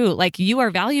not true. You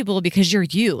are valuable because you're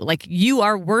you. You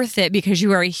are worth it because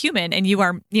you are a human and you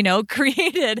are,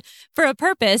 created for a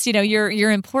purpose.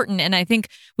 You're important. And I think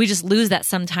we just lose that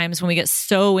sometimes when we get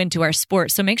so into our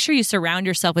sport. So make sure you surround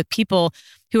yourself with people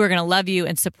who are going to love you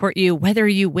and support you, whether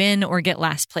you win or get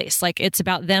last place. It's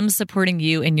about them supporting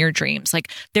you in your dreams.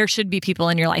 There should be people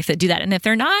in your life that do that. And if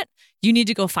they're not, you need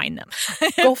to go find them.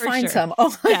 Go find some.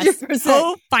 Oh, 100%. Yes.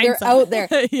 Go find they're some. out there.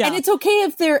 Yeah. And it's okay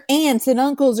if they're aunts and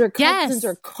uncles or cousins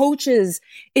or coaches.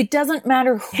 It doesn't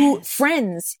matter who,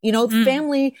 friends,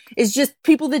 family is just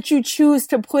people that you choose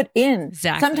to put in.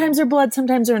 Exactly. Sometimes they're blood,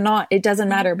 sometimes they're not. It doesn't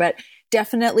matter, but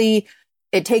definitely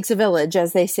it takes a village,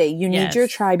 as they say. You need your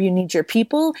tribe, you need your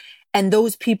people, and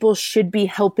those people should be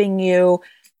helping you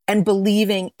and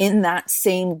believing in that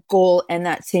same goal and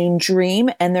that same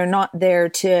dream. And they're not there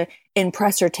to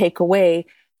impress or take away.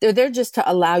 They're there just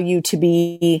to allow you to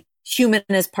be human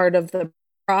as part of the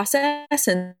process,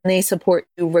 and they support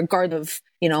you regardless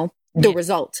of, the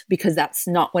result, because that's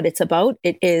not what it's about.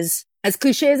 It is, as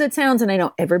cliche as it sounds, and I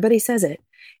know everybody says it,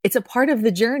 it's a part of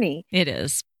the journey. It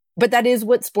is. But that is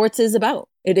what sports is about.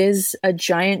 It is a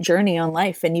giant journey on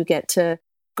life, and you get to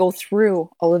go through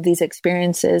all of these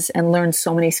experiences and learn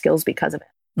so many skills because of it.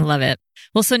 Love it.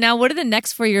 Well, so now what do the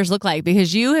next 4 years look like?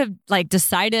 Because you have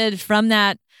decided from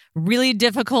that really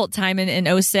difficult time in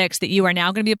 2006 that you are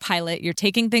now going to be a pilot. You're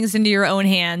taking things into your own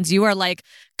hands. You are going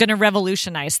to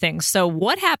revolutionize things. So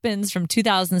what happens from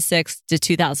 2006 to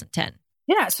 2010?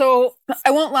 Yeah. So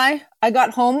I won't lie. I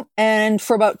got home, and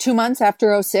for about 2 months after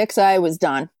 2006, I was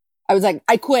done. I was like,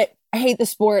 I quit. I hate the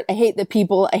sport. I hate the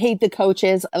people. I hate the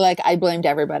coaches. I blamed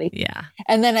everybody. Yeah.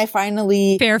 And then I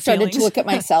finally started to look at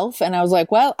myself, and I was like,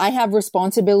 well, I have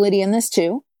responsibility in this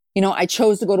too. I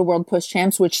chose to go to World Push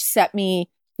Champs, which set me,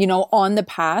 on the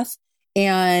path.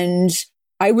 And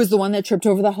I was the one that tripped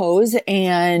over the hose.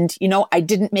 And, I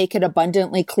didn't make it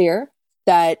abundantly clear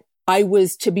that I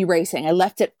was to be racing. I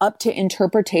left it up to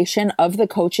interpretation of the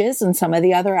coaches and some of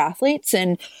the other athletes.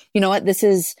 And you know what?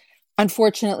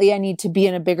 Unfortunately, I need to be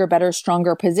in a bigger, better,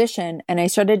 stronger position. And I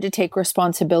started to take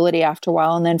responsibility after a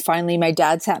while. And then finally, my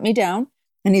dad sat me down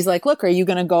and he's like, look, are you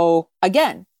going to go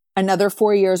again, another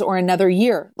 4 years or another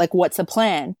year? What's a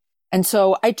plan? And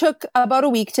so I took about a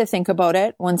week to think about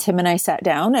it once him and I sat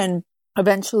down. And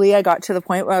eventually I got to the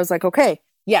point where I was like, okay,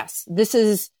 yes,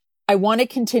 I want to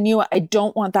continue. I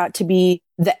don't want that to be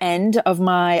the end of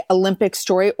my Olympic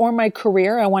story or my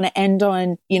career. I want to end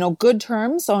on, good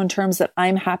terms, on terms that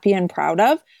I'm happy and proud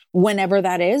of, whenever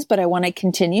that is, but I want to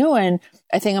continue. And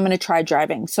I think I'm going to try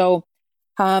driving. So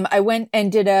I went and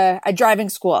did a driving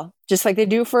school, just like they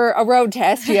do for a road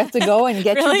test. You have to go and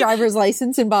get Really? your driver's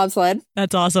license in bobsled.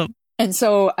 That's awesome. And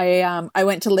so I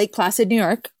went to Lake Placid, New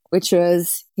York, which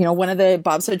was, one of the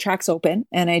bobsled tracks open.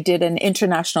 And I did an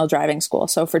international driving school.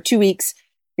 So for 2 weeks,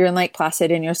 you're in Lake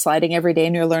Placid and you're sliding every day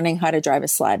and you're learning how to drive a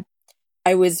sled.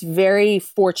 I was very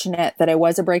fortunate that I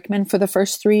was a brakeman for the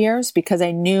first 3 years, because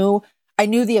I knew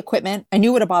the equipment. I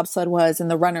knew what a bobsled was and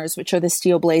the runners, which are the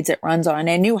steel blades it runs on.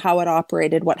 I knew how it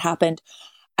operated, what happened.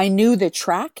 I knew the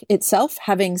track itself,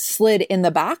 having slid in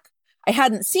the back. I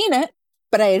hadn't seen it,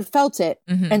 but I had felt it.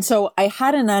 Mm-hmm. And so I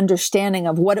had an understanding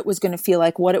of what it was going to feel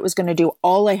like, what it was going to do.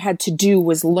 All I had to do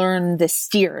was learn the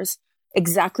steers,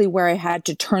 exactly where I had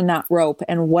to turn that rope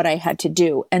and what I had to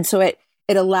do. And so it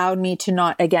allowed me to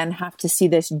not, again, have to see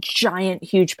this giant,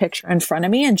 huge picture in front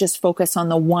of me and just focus on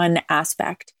the one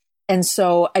aspect. And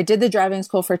so I did the driving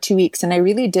school for 2 weeks, and I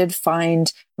really did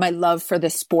find my love for the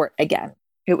sport again.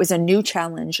 It was a new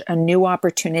challenge, a new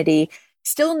opportunity,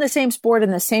 still in the same sport,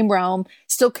 in the same realm,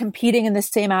 still competing in the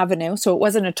same avenue. So it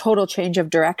wasn't a total change of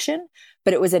direction,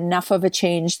 but it was enough of a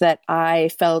change that I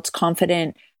felt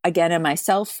confident again in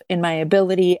myself, in my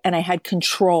ability, and I had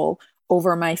control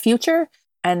over my future,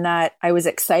 and that I was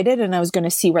excited and I was going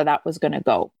to see where that was going to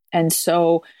go. And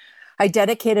so I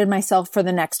dedicated myself for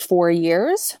the next 4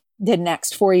 years. The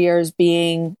next 4 years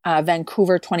being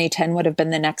Vancouver 2010 would have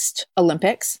been the next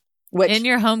Olympics. Which, in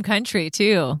your home country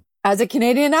too. As a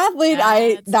Canadian athlete,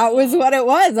 that was what it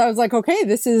was. I was like, okay,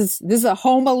 this is a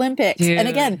home Olympics. Dude. And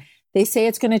again, they say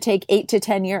it's going to take 8 to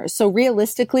 10 years. So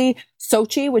realistically,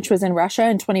 Sochi, which was in Russia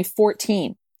in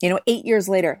 2014, 8 years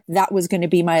later, that was going to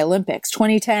be my Olympics.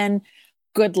 2010,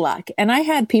 good luck. And I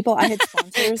had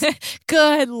sponsors.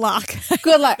 Good luck.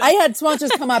 Good luck. I had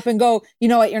sponsors come up and go, you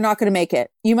know what, you're not going to make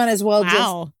it. You might as well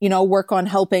just, work on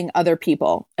helping other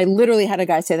people. I literally had a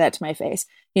guy say that to my face.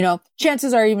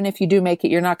 Chances are, even if you do make it,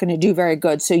 you're not going to do very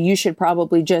good. So you should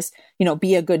probably just,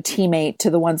 be a good teammate to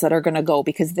the ones that are going to go,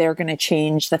 because they're going to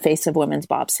change the face of women's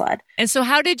bobsled. And so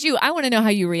I want to know how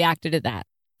you reacted to that.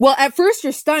 Well, at first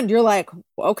you're stunned. You're like,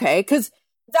 okay, because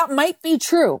that might be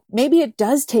true. Maybe it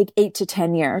does take 8 to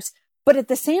 10 years. But at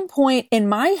the same point in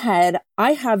my head,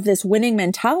 I have this winning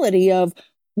mentality of,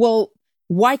 well,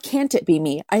 why can't it be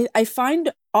me? I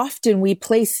find often we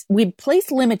place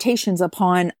limitations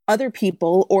upon other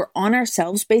people or on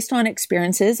ourselves based on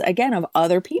experiences, again, of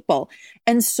other people.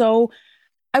 And so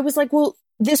I was like, well,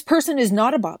 this person is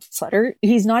not a bobsledder.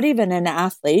 He's not even an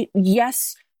athlete.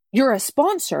 Yes, you're a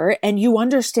sponsor and you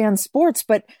understand sports,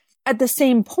 but at the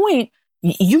same point,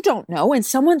 you don't know, and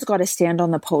someone's got to stand on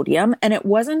the podium. And it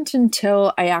wasn't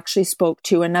until I actually spoke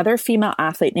to another female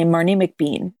athlete named Marnie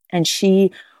McBean, and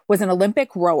she was an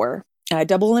Olympic rower, a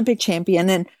double Olympic champion.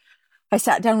 And I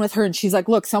sat down with her and she's like,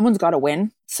 look, someone's got to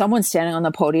win. Someone's standing on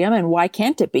the podium, and why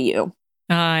can't it be you?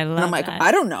 Oh, I love And I'm like, that.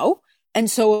 I don't know.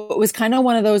 And so it was kind of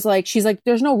one of those, like, she's like,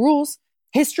 there's no rules.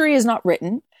 History is not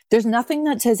written. There's nothing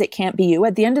that says it can't be you.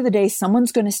 At the end of the day,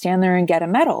 someone's going to stand there and get a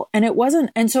medal. And it wasn't.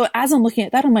 And so as I'm looking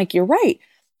at that, I'm like, you're right.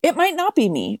 It might not be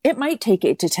me. It might take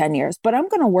 8 to 10 years, but I'm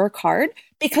going to work hard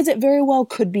because it very well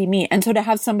could be me. And so to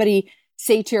have somebody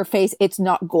say to your face, it's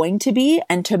not going to be,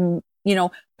 and to,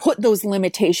 put those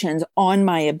limitations on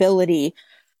my ability.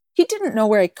 He didn't know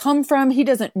where I come from. He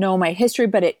doesn't know my history,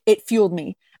 but it fueled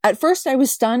me. At first I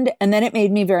was stunned, and then it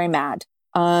made me very mad.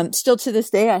 Still to this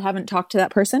day, I haven't talked to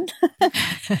that person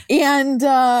and,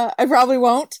 I probably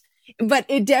won't, but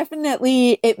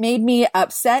it made me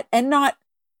upset, and not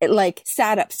like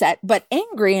sad upset, but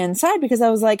angry inside, because I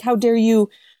was like, how dare you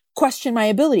question my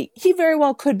ability? He very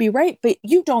well could be right, but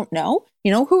you don't know,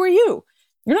 who are you?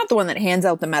 You're not the one that hands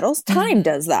out the medals. Time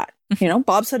does that.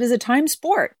 Bobsled is a time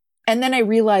sport. And then I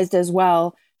realized as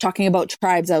well, talking about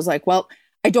tribes, I was like, well,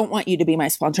 I don't want you to be my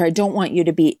sponsor. I don't want you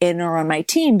to be in or on my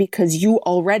team, because you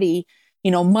already,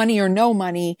 money or no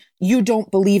money, you don't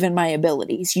believe in my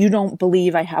abilities. You don't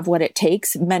believe I have what it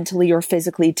takes mentally or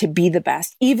physically to be the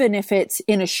best, even if it's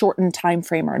in a shortened time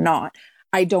frame or not.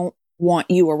 I don't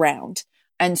want you around.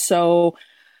 And so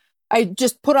I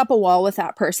just put up a wall with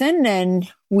that person,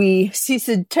 and we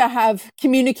ceased to have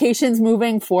communications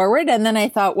moving forward. And then I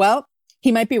thought, well,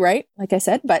 he might be right, like I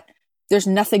said, but there's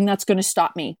nothing that's going to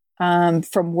stop me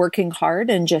from working hard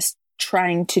and just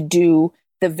trying to do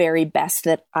the very best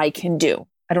that I can do.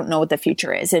 I don't know what the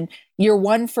future is. And year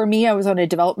one for me, I was on a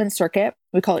development circuit.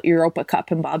 We call it Europa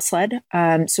Cup in bobsled.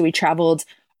 So we traveled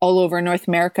all over North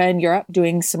America and Europe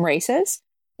doing some races.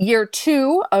 Year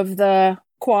two of the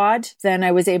quad, then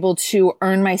I was able to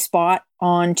earn my spot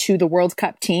onto the World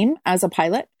Cup team as a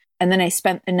pilot. And then I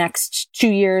spent the next 2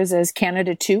 years as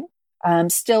Canada 2.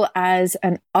 Still as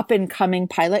an up and coming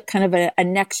pilot, kind of a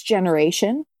next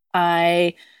generation.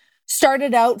 I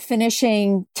started out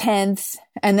finishing 10th,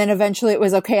 and then eventually it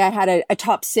was okay. I had a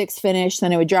top 6 finish,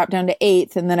 then I would drop down to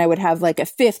 8th, and then I would have like a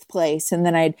 5th place, and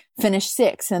then I'd finish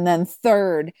 6th, and then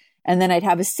 3rd, and then I'd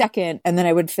have a 2nd, and then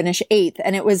I would finish 8th.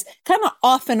 And it was kind of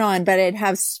off and on, but I'd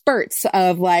have spurts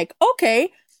of like, okay,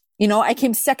 I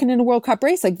came 2nd in a World Cup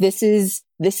race. Like, this is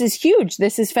huge.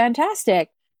 This is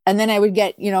fantastic. And then I would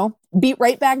get, beat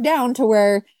right back down to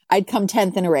where I'd come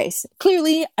 10th in a race.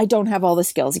 Clearly, I don't have all the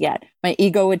skills yet. My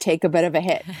ego would take a bit of a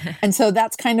hit. And so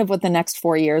that's kind of what the next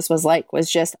 4 years was like,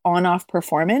 was just on-off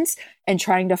performance and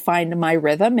trying to find my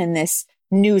rhythm in this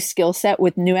new skill set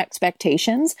with new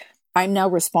expectations. I'm now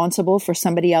responsible for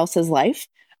somebody else's life.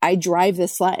 I drive the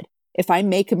sled. If I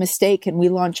make a mistake and we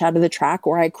launch out of the track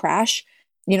or I crash,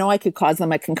 I could cause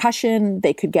them a concussion.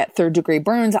 They could get 3rd-degree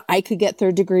burns. I could get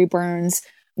 3rd-degree burns.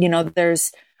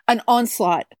 there's an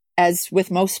onslaught, as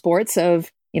with most sports,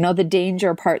 of, the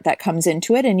danger part that comes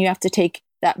into it. And you have to take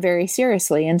that very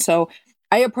seriously. And so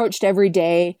I approached every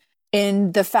day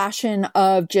in the fashion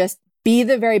of just be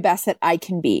the very best that I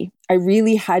can be. I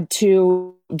really had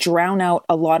to drown out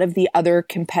a lot of the other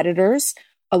competitors,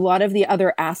 a lot of the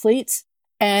other athletes.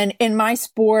 And in my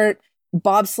sport,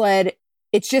 bobsled,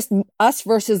 it's just us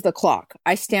versus the clock.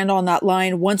 I stand on that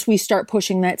line. Once we start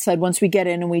pushing that sled, once we get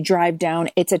in and we drive down,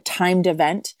 it's a timed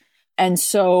event. And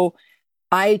so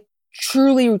I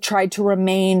truly tried to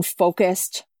remain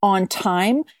focused on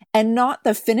time, and not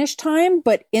the finish time,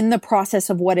 but in the process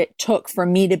of what it took for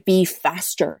me to be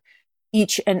faster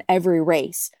each and every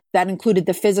race. That included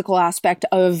the physical aspect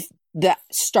of the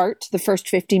start, the first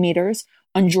 50 meters,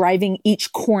 on driving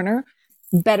each corner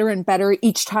better and better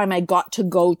each time I got to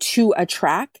go to a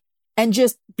track, and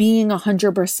just being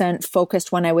 100%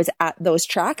 focused when I was at those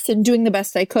tracks and doing the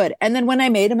best I could. And then when I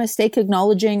made a mistake,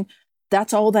 acknowledging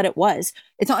that's all that it was.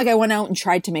 It's not like I went out and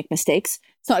tried to make mistakes.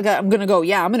 It's not like I'm going to go,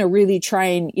 I'm going to really try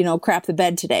and, crap the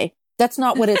bed today. That's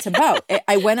not what it's about.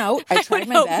 I went out, I tried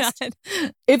my best.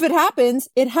 Not. If it happens,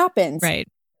 it happens. Right.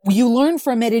 You learn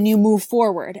from it and you move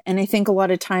forward. And I think a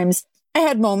lot of times I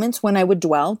had moments when I would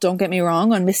dwell, don't get me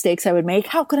wrong, on mistakes I would make.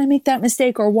 How could I make that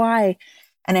mistake, or why?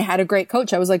 And I had a great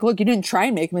coach. I was like, look, you didn't try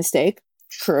and make a mistake.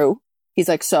 True. He's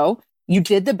like, so you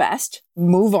did the best,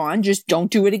 move on, just don't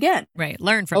do it again. Right.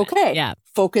 Learn from it. Okay. Yeah.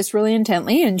 Focus really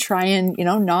intently and try and,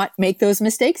 not make those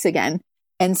mistakes again.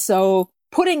 And so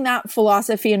putting that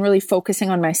philosophy and really focusing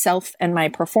on myself and my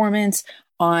performance,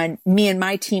 on me and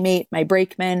my teammate, my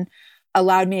brakeman,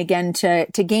 allowed me again to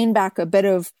gain back a bit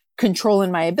of control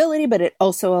in my ability, but it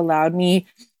also allowed me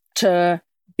to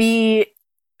be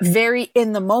very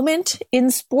in the moment in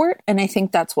sport. And I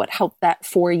think that's what helped that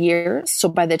 4 years. So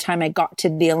by the time I got to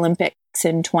the Olympics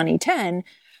in 2010,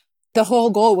 the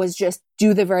whole goal was just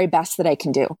do the very best that I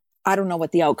can do. I don't know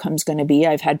what the outcome's going to be.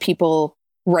 I've had people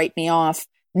write me off.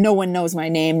 No one knows my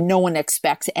name. No one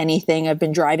expects anything. I've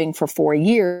been driving for 4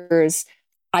 years.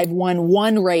 I've won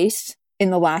one race in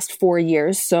the last 4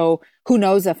 years. So who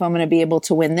knows if I'm going to be able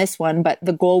to win this one, but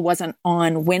the goal wasn't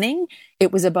on winning.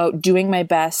 It was about doing my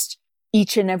best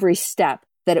each and every step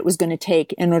that it was going to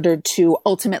take in order to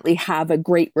ultimately have a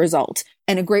great result.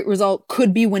 And a great result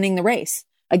could be winning the race.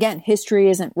 Again, history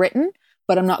isn't written,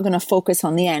 but I'm not going to focus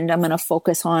on the end. I'm going to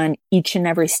focus on each and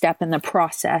every step in the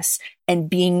process and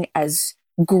being as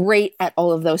great at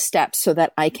all of those steps so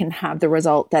that I can have the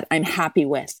result that I'm happy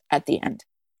with at the end.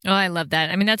 Oh, I love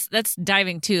that. I mean, that's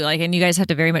diving too. And you guys have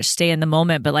to very much stay in the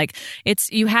moment, but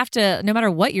you have to, no matter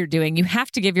what you're doing, you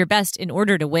have to give your best in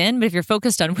order to win. But if you're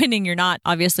focused on winning, you're not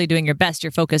obviously doing your best.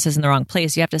 Your focus is in the wrong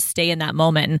place. You have to stay in that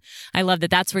moment. And I love that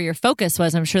that's where your focus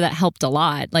was. I'm sure that helped a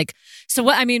lot. So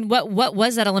what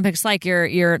was that Olympics like?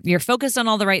 You're focused on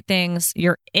all the right things.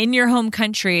 You're in your home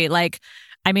country.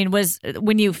 Was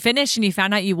when you finished and you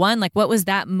found out you won, what was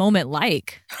that moment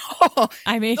like?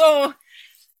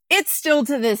 It's still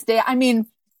to this day.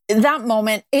 That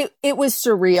moment, it was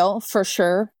surreal for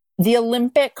sure. The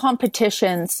Olympic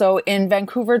competition. So in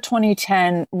Vancouver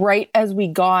 2010, right as we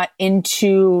got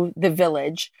into the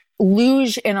village,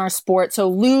 luge in our sport. So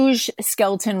luge,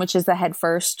 skeleton, which is the head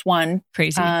first one.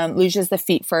 Crazy. Luge is the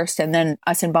feet first, and then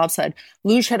us in bobsled.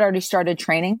 Luge had already started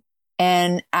training.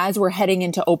 And as we're heading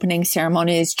into opening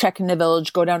ceremonies, check in the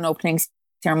village, go down to opening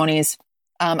ceremonies,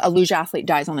 a luge athlete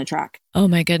dies on the track. Oh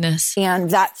my goodness. And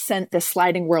that sent the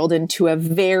sliding world into a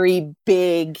very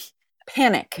big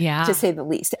panic, to say the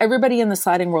least. Everybody in the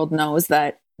sliding world knows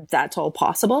that that's all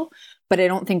possible, but I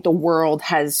don't think the world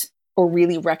has or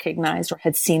really recognized or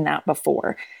had seen that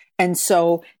before. And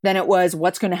so then it was,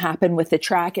 what's going to happen with the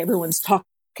track? Everyone's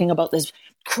talking about this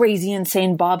crazy,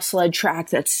 insane bobsled track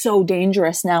that's so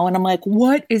dangerous now. And I'm like,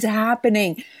 what is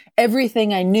happening?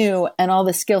 Everything I knew and all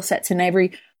the skill sets and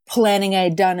every planning I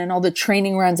had done and all the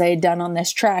training runs I had done on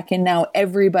this track. And now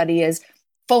everybody is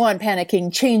full on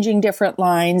panicking, changing different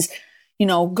lines,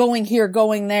 going here,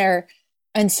 going there.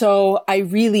 And so I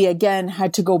really, again,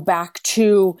 had to go back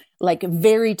to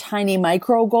very tiny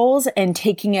micro goals and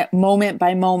taking it moment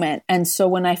by moment. And so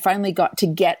when I finally got to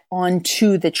get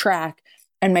onto the track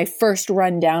and my first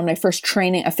run down, my first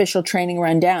official training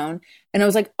run down, and I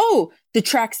was like, oh, the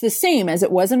track's the same as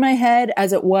it was in my head,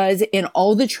 as it was in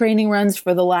all the training runs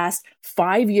for the last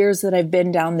 5 years that I've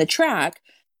been down the track.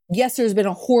 Yes, there's been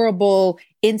a horrible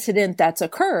incident that's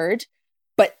occurred,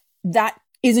 but that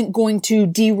isn't going to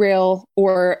derail,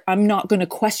 or I'm not going to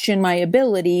question my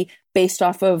ability based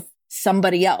off of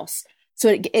somebody else.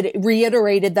 So it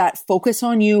reiterated that focus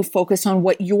on you, focus on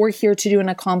what you're here to do and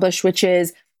accomplish, which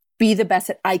is be the best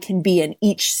that I can be in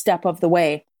each step of the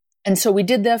way. And so we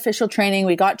did the official training.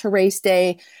 We got to race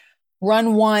day,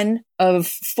 run 1 of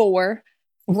 4.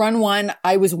 Run 1,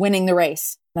 I was winning the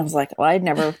race. And I was like, well, I'd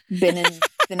never been in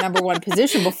the number 1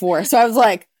 position before. So I was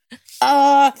like,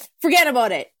 forget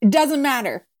about it. It doesn't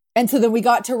matter. And so then we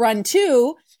got to run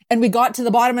 2 and we got to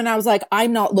the bottom and I was like,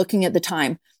 I'm not looking at the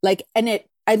time. Like,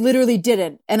 I literally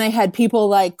didn't. And I had people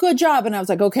like, good job. And I was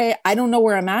like, okay, I don't know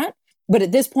where I'm at. But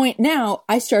at this point now,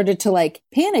 I started to like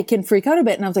panic and freak out a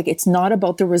bit. And I was like, it's not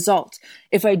about the result.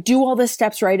 If I do all the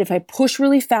steps right, if I push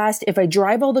really fast, if I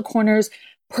drive all the corners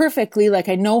perfectly, like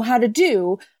I know how to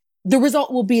do, the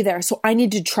result will be there. So I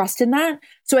need to trust in that.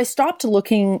 So I stopped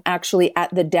looking actually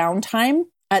at the downtime,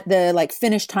 at the like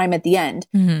finish time at the end.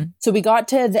 Mm-hmm. So we got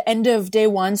to the end of day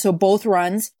 1. So both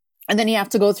runs. And then you have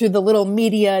to go through the little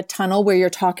media tunnel where you're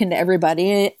talking to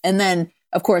everybody. And then,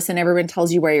 of course, and everyone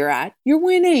tells you where you're at. You're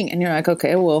winning. And you're like,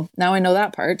 okay, well, now I know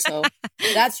that part. So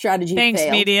that strategy Thanks,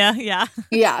 failed. media. Yeah.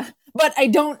 Yeah. But I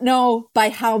don't know by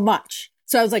how much.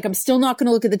 So I was like, I'm still not going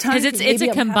to look at the time. Because it's a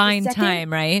combined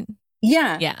time, right?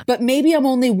 Yeah. Yeah. But maybe I'm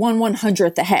only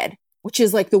 1/100th ahead, which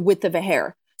is like the width of a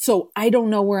hair. So I don't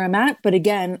know where I'm at. But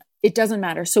again, it doesn't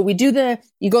matter. So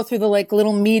you go through the like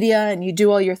little media and you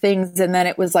do all your things. And then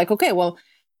it was like, okay, well,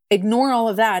 ignore all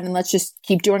of that and let's just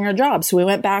keep doing our job. So we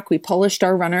went back, we polished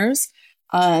our runners.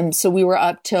 So we were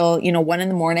up till, 1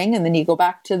 a.m. and then you go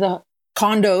back to the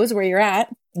condos where you're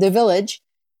at, the village,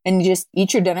 and you just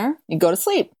eat your dinner, you go to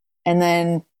sleep. And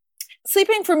then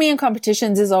sleeping for me in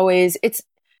competitions is always,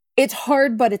 it's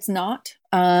hard, but it's not.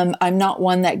 I'm not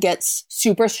one that gets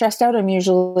super stressed out. I'm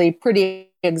usually pretty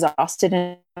exhausted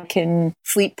and can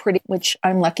sleep which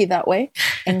I'm lucky that way.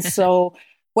 And so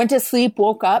went to sleep,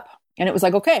 woke up, and it was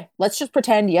like, okay, let's just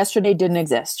pretend yesterday didn't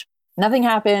exist. Nothing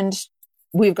happened.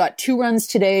 We've got 2 runs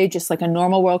today, just like a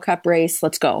normal World Cup race.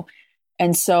 Let's go.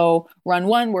 And so run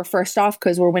 1, we're first off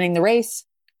because we're winning the race.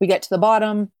 We get to the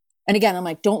bottom. And again, I'm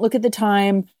like, don't look at the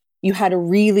time. You had a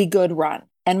really good run.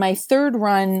 And my 3rd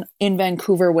run in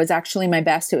Vancouver was actually my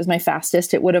best. It was my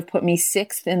fastest. It would have put me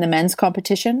 6th in the men's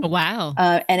competition. Wow.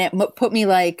 And it put me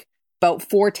like about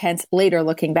 4/10 later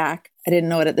looking back. I didn't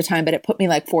know it at the time, but it put me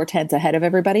like 4/10 ahead of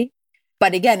everybody.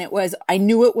 But again, I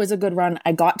knew it was a good run.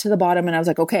 I got to the bottom and I was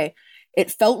like, okay,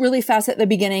 it felt really fast at the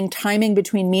beginning. Timing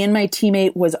between me and my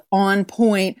teammate was on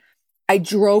point. I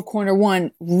drove corner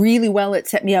 1 really well. It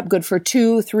set me up good for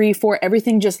 2, 3, 4.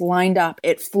 Everything just lined up.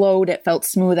 It flowed. It felt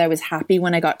smooth. I was happy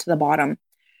when I got to the bottom.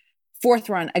 4th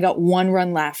run, I got 1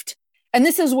 run left. And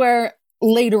this is where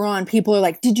later on people are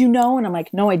like, did you know? And I'm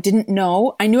like, no, I didn't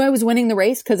know. I knew I was winning the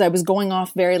race because I was going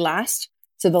off very last.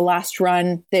 So the last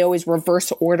run, they always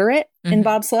reverse order it in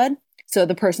bobsled. So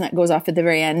the person that goes off at the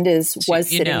very end was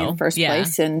sitting in first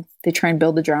place, and they try and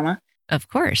build the drama. Of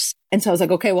course. And so I was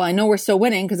like, okay, well, I know we're still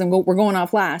winning because we're going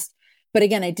off last. But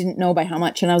again, I didn't know by how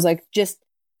much. And I was like, just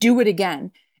do it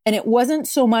again. And it wasn't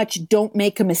so much don't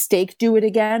make a mistake, do it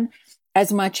again,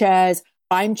 as much as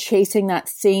I'm chasing that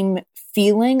same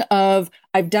feeling of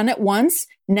I've done it once.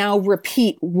 Now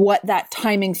repeat what that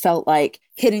timing felt like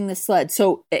hitting the sled.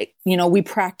 So, we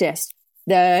practiced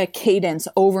the cadence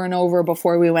over and over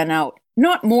before we went out.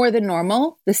 Not more than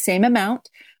normal, the same amount,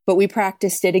 but we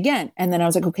practiced it again. And then I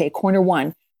was like, okay, corner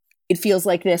 1, it feels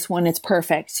like this when it's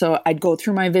perfect. So I'd go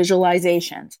through my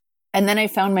visualizations. And then I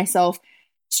found myself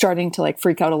starting to like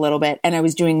freak out a little bit. And I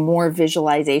was doing more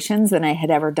visualizations than I had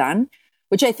ever done,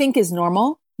 which I think is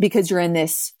normal because you're in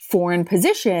this foreign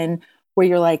position where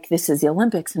you're like, this is the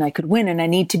Olympics and I could win and I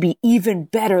need to be even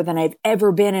better than I've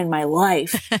ever been in my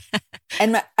life.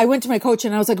 And I went to my coach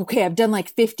and I was like, okay, I've done like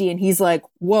 50. And he's like,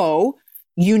 whoa,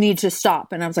 you need to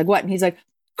stop. And I was like, what? And he's like,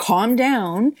 calm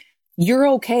down. You're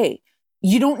okay.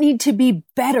 You don't need to be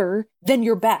better than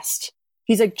your best.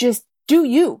 He's like, just do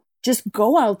you. Just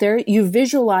go out there. You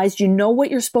visualized, you know what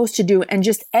you're supposed to do and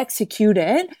just execute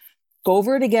it. Go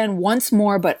over it again once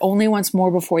more, but only once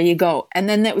more before you go. And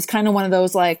then it was kind of one of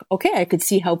those like, okay, I could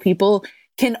see how people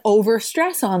can over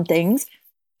stress on things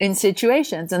in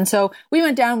situations. And so we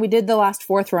went down, we did the last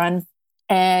 4th run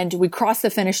and we crossed the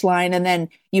finish line. And then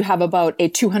you have about a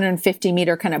 250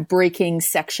 meter kind of braking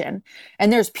section.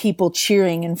 And there's people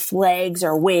cheering and flags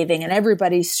are waving and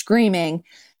everybody's screaming.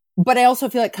 But I also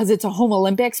feel like because it's a home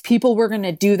Olympics, people were going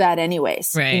to do that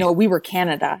anyways. Right. We were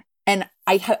Canada and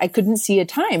I couldn't see a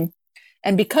time.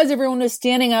 And because everyone was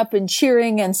standing up and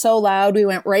cheering and so loud, we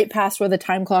went right past where the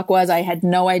time clock was. I had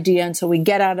no idea. And so we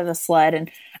get out of the sled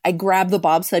and I grab the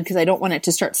bobsled because I don't want it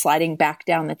to start sliding back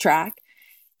down the track.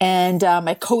 And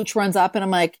my coach runs up and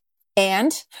I'm like,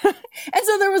 and so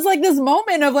there was like this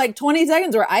moment of like 20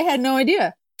 seconds where I had no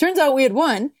idea. Turns out we had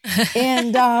won.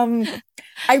 And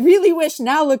I really wish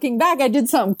now looking back, I did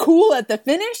something cool at the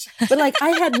finish, but like I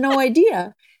had no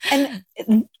idea. And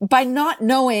by not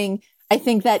knowing, I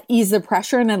think that eased the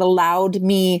pressure and it allowed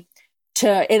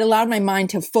my mind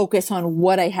to focus on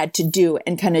what I had to do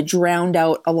and kind of drowned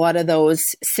out a lot of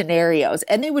those scenarios.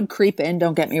 And they would creep in,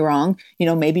 don't get me wrong. You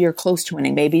know, maybe you're close to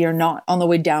winning, maybe you're not. On the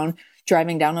way down,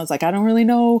 driving down, I was like, I don't really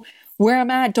know where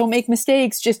I'm at. Don't make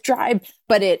mistakes, just drive.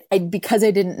 But because I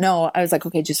didn't know, I was like,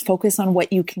 okay, just focus on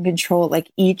what you can control,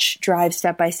 like each drive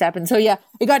step by step. And so, yeah,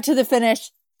 it got to the finish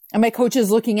and my coach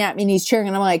is looking at me and he's cheering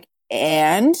and I'm like,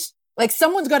 and like,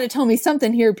 someone's got to tell me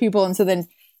something here, people. And so then he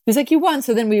was like, you won.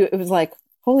 So then it was like,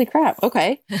 holy crap.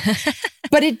 Okay.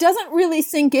 But it doesn't really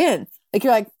sink in. Like,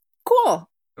 you're like, cool.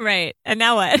 Right. And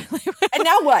now what? And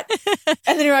now what?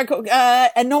 And then you're like,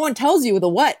 and no one tells you the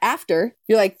what after.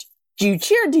 You're like, do you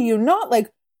cheer? Do you not? Like,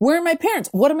 where are my parents?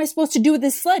 What am I supposed to do with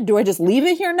this sled? Do I just leave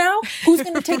it here now? Who's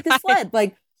going to take the sled?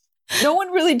 Like, no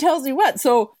one really tells you what.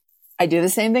 So I do the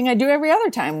same thing I do every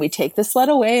other time. We take the sled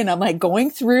away and I'm like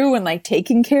going through and like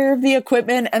taking care of the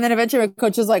equipment. And then eventually my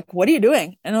coach is like, what are you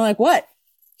doing? And I'm like, what?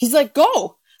 He's like,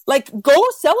 go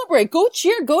celebrate, go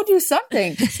cheer, go do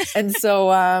something. And so,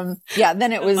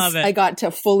 then I got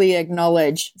to fully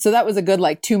acknowledge. So that was a good,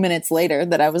 like 2 minutes later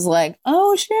that I was like,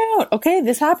 oh shoot. Okay.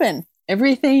 This happened.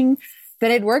 Everything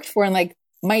that I'd worked for and like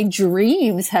my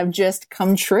dreams have just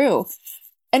come true.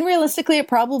 And realistically, it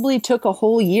probably took a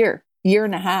whole year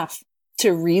and a half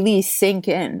to really sink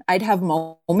in. I'd have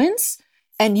moments.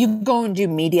 And you go and do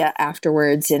media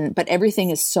afterwards, but everything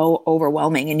is so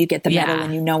overwhelming and you get the medal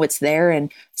and you know it's there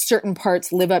and certain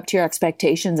parts live up to your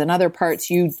expectations and other parts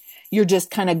you're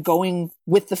just kind of going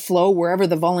with the flow wherever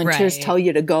the volunteers tell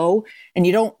you to go and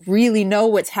you don't really know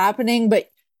what's happening,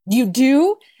 but you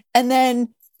do. And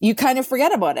then you kind of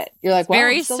forget about it. You're like, wow,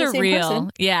 very I'm still the same surreal.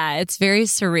 person. Yeah, it's very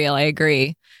surreal. I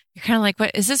agree. You're kind of like,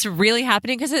 what is this really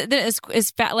happening? Because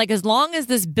it's like as long as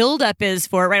this buildup is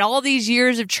for it, right? All these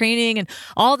years of training and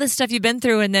all this stuff you've been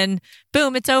through, and then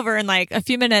boom, it's over in like a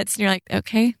few minutes, and you're like,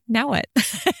 okay, now what?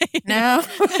 Now,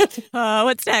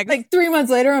 what's next? Like 3 months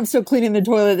later, I'm still cleaning the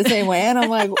toilet the same way, and I'm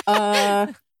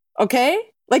like, okay,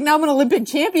 like now I'm an Olympic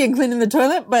champion cleaning the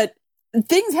toilet, but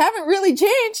things haven't really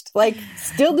changed. Like,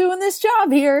 still doing this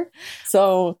job here,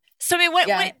 so. So, I mean,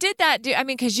 what did that do? I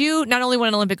mean, because you not only won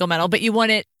an Olympic gold medal, but you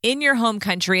won it in your home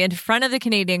country in front of the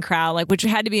Canadian crowd, like, which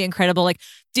had to be incredible. Like,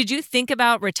 did you think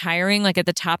about retiring, like, at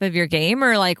the top of your game?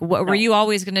 Or, like, were you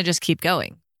always going to just keep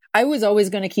going? I was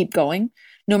always going to keep going,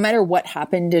 no matter what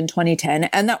happened in 2010.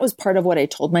 And that was part of what I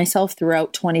told myself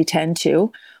throughout 2010,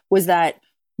 too, was that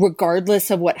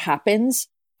regardless of what happens,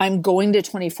 I'm going to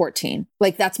 2014.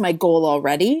 Like, that's my goal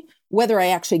already. Whether I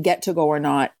actually get to go or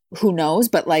not, who knows?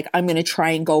 But like, I'm going to try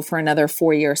and go for another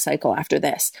 4-year cycle after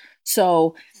this.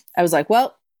 So I was like,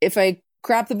 well, if I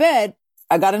crap the bed,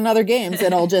 I got another games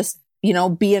and I'll just,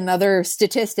 be another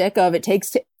statistic of it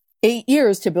takes 8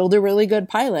 years to build a really good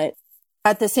pilot.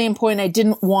 At the same point, I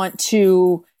didn't want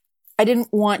to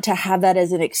have that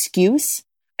as an excuse.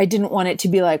 I didn't want it to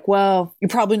be like, well, you're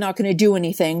probably not going to do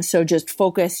anything. So just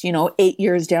focus, 8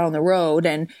 years down the road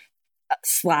and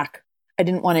slack. I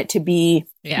didn't want it to be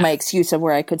my excuse of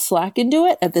where I could slack into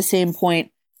it. At the same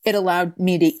point, it allowed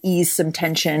me to ease some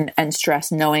tension and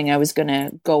stress knowing I was going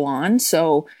to go on.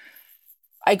 So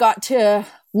I got to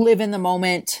live in the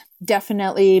moment.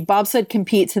 Definitely bobsled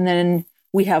competes and then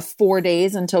we have 4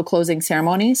 days until closing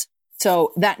ceremonies.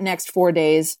 So that next 4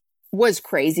 days was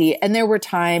crazy. And there were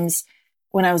times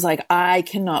when I was like, I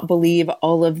cannot believe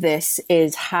all of this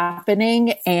is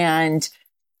happening. And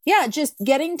yeah, just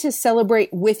getting to celebrate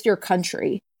with your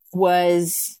country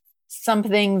was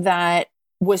something that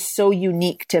was so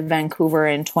unique to Vancouver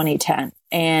in 2010.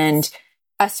 And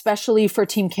especially for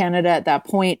Team Canada at that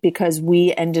point, because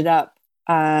we ended up,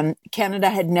 Canada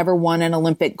had never won an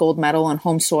Olympic gold medal on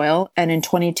home soil. And in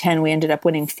 2010, we ended up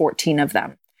winning 14 of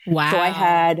them. Wow. So I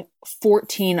had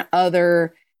 14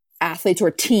 other athletes or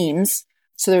teams.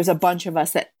 So there's a bunch of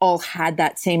us that all had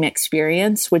that same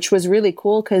experience, which was really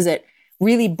cool because it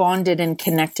really bonded and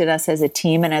connected us as a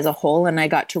team and as a whole. And I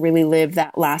got to really live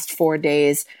that last 4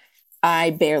 days. I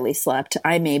barely slept.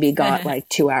 I maybe got like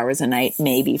 2 hours a night,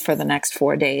 maybe for the next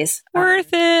 4 days. Worth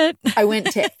it. I went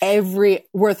to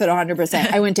worth it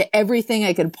 100%. I went to everything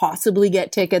I could possibly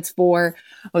get tickets for.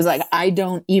 I was like, I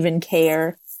don't even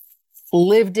care.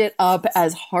 Lived it up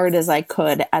as hard as I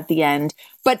could at the end.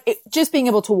 But just being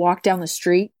able to walk down the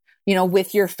street,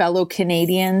 with your fellow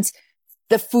Canadians,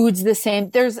 the food's the same.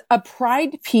 There's a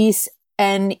pride piece.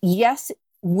 And yes,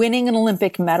 winning an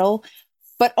Olympic medal,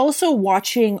 but also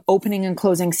watching opening and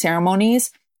closing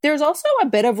ceremonies there's also a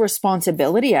bit of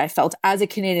responsibility I felt as a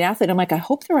Canadian athlete. I'm like, I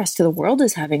hope the rest of the world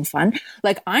is having fun.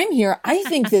 Like, I'm here. I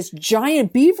think this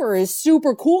giant beaver is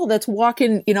super cool that's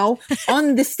walking,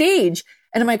 on the stage.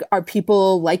 And I'm like, are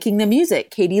people liking the music?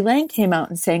 Katie Lang came out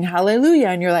and sang Hallelujah.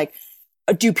 And you're like,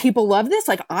 do people love this?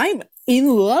 Like, I'm in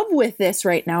love with this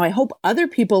right now. I hope other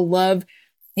people love,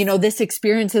 this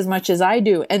experience as much as I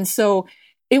do. And so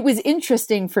it was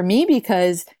interesting for me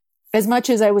because as much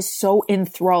as I was so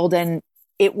enthralled and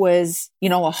it was,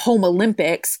 a home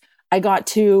Olympics, I got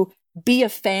to be a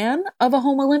fan of a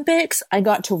home Olympics. I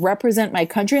got to represent my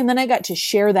country, and then I got to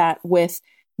share that with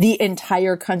the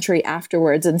entire country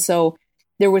afterwards. And so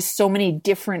there was so many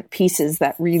different pieces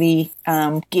that really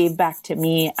gave back to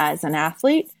me as an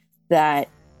athlete that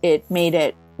it made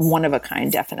it one of a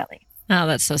kind, definitely. Oh,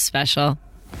 that's so special.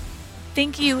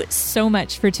 Thank you so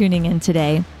much for tuning in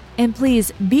today. And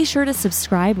please be sure to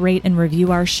subscribe, rate, and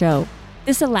review our show.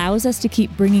 This allows us to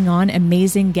keep bringing on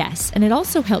amazing guests, and it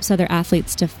also helps other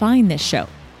athletes to find this show.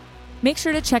 Make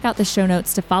sure to check out the show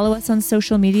notes to follow us on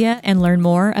social media and learn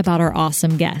more about our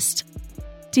awesome guest.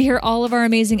 To hear all of our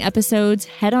amazing episodes,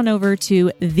 head on over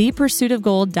to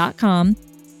thepursuitofgold.com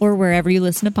or wherever you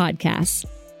listen to podcasts.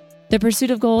 The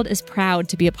Pursuit of Gold is proud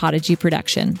to be a Podigy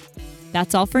production.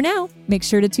 That's all for now. Make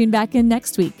sure to tune back in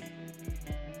next week.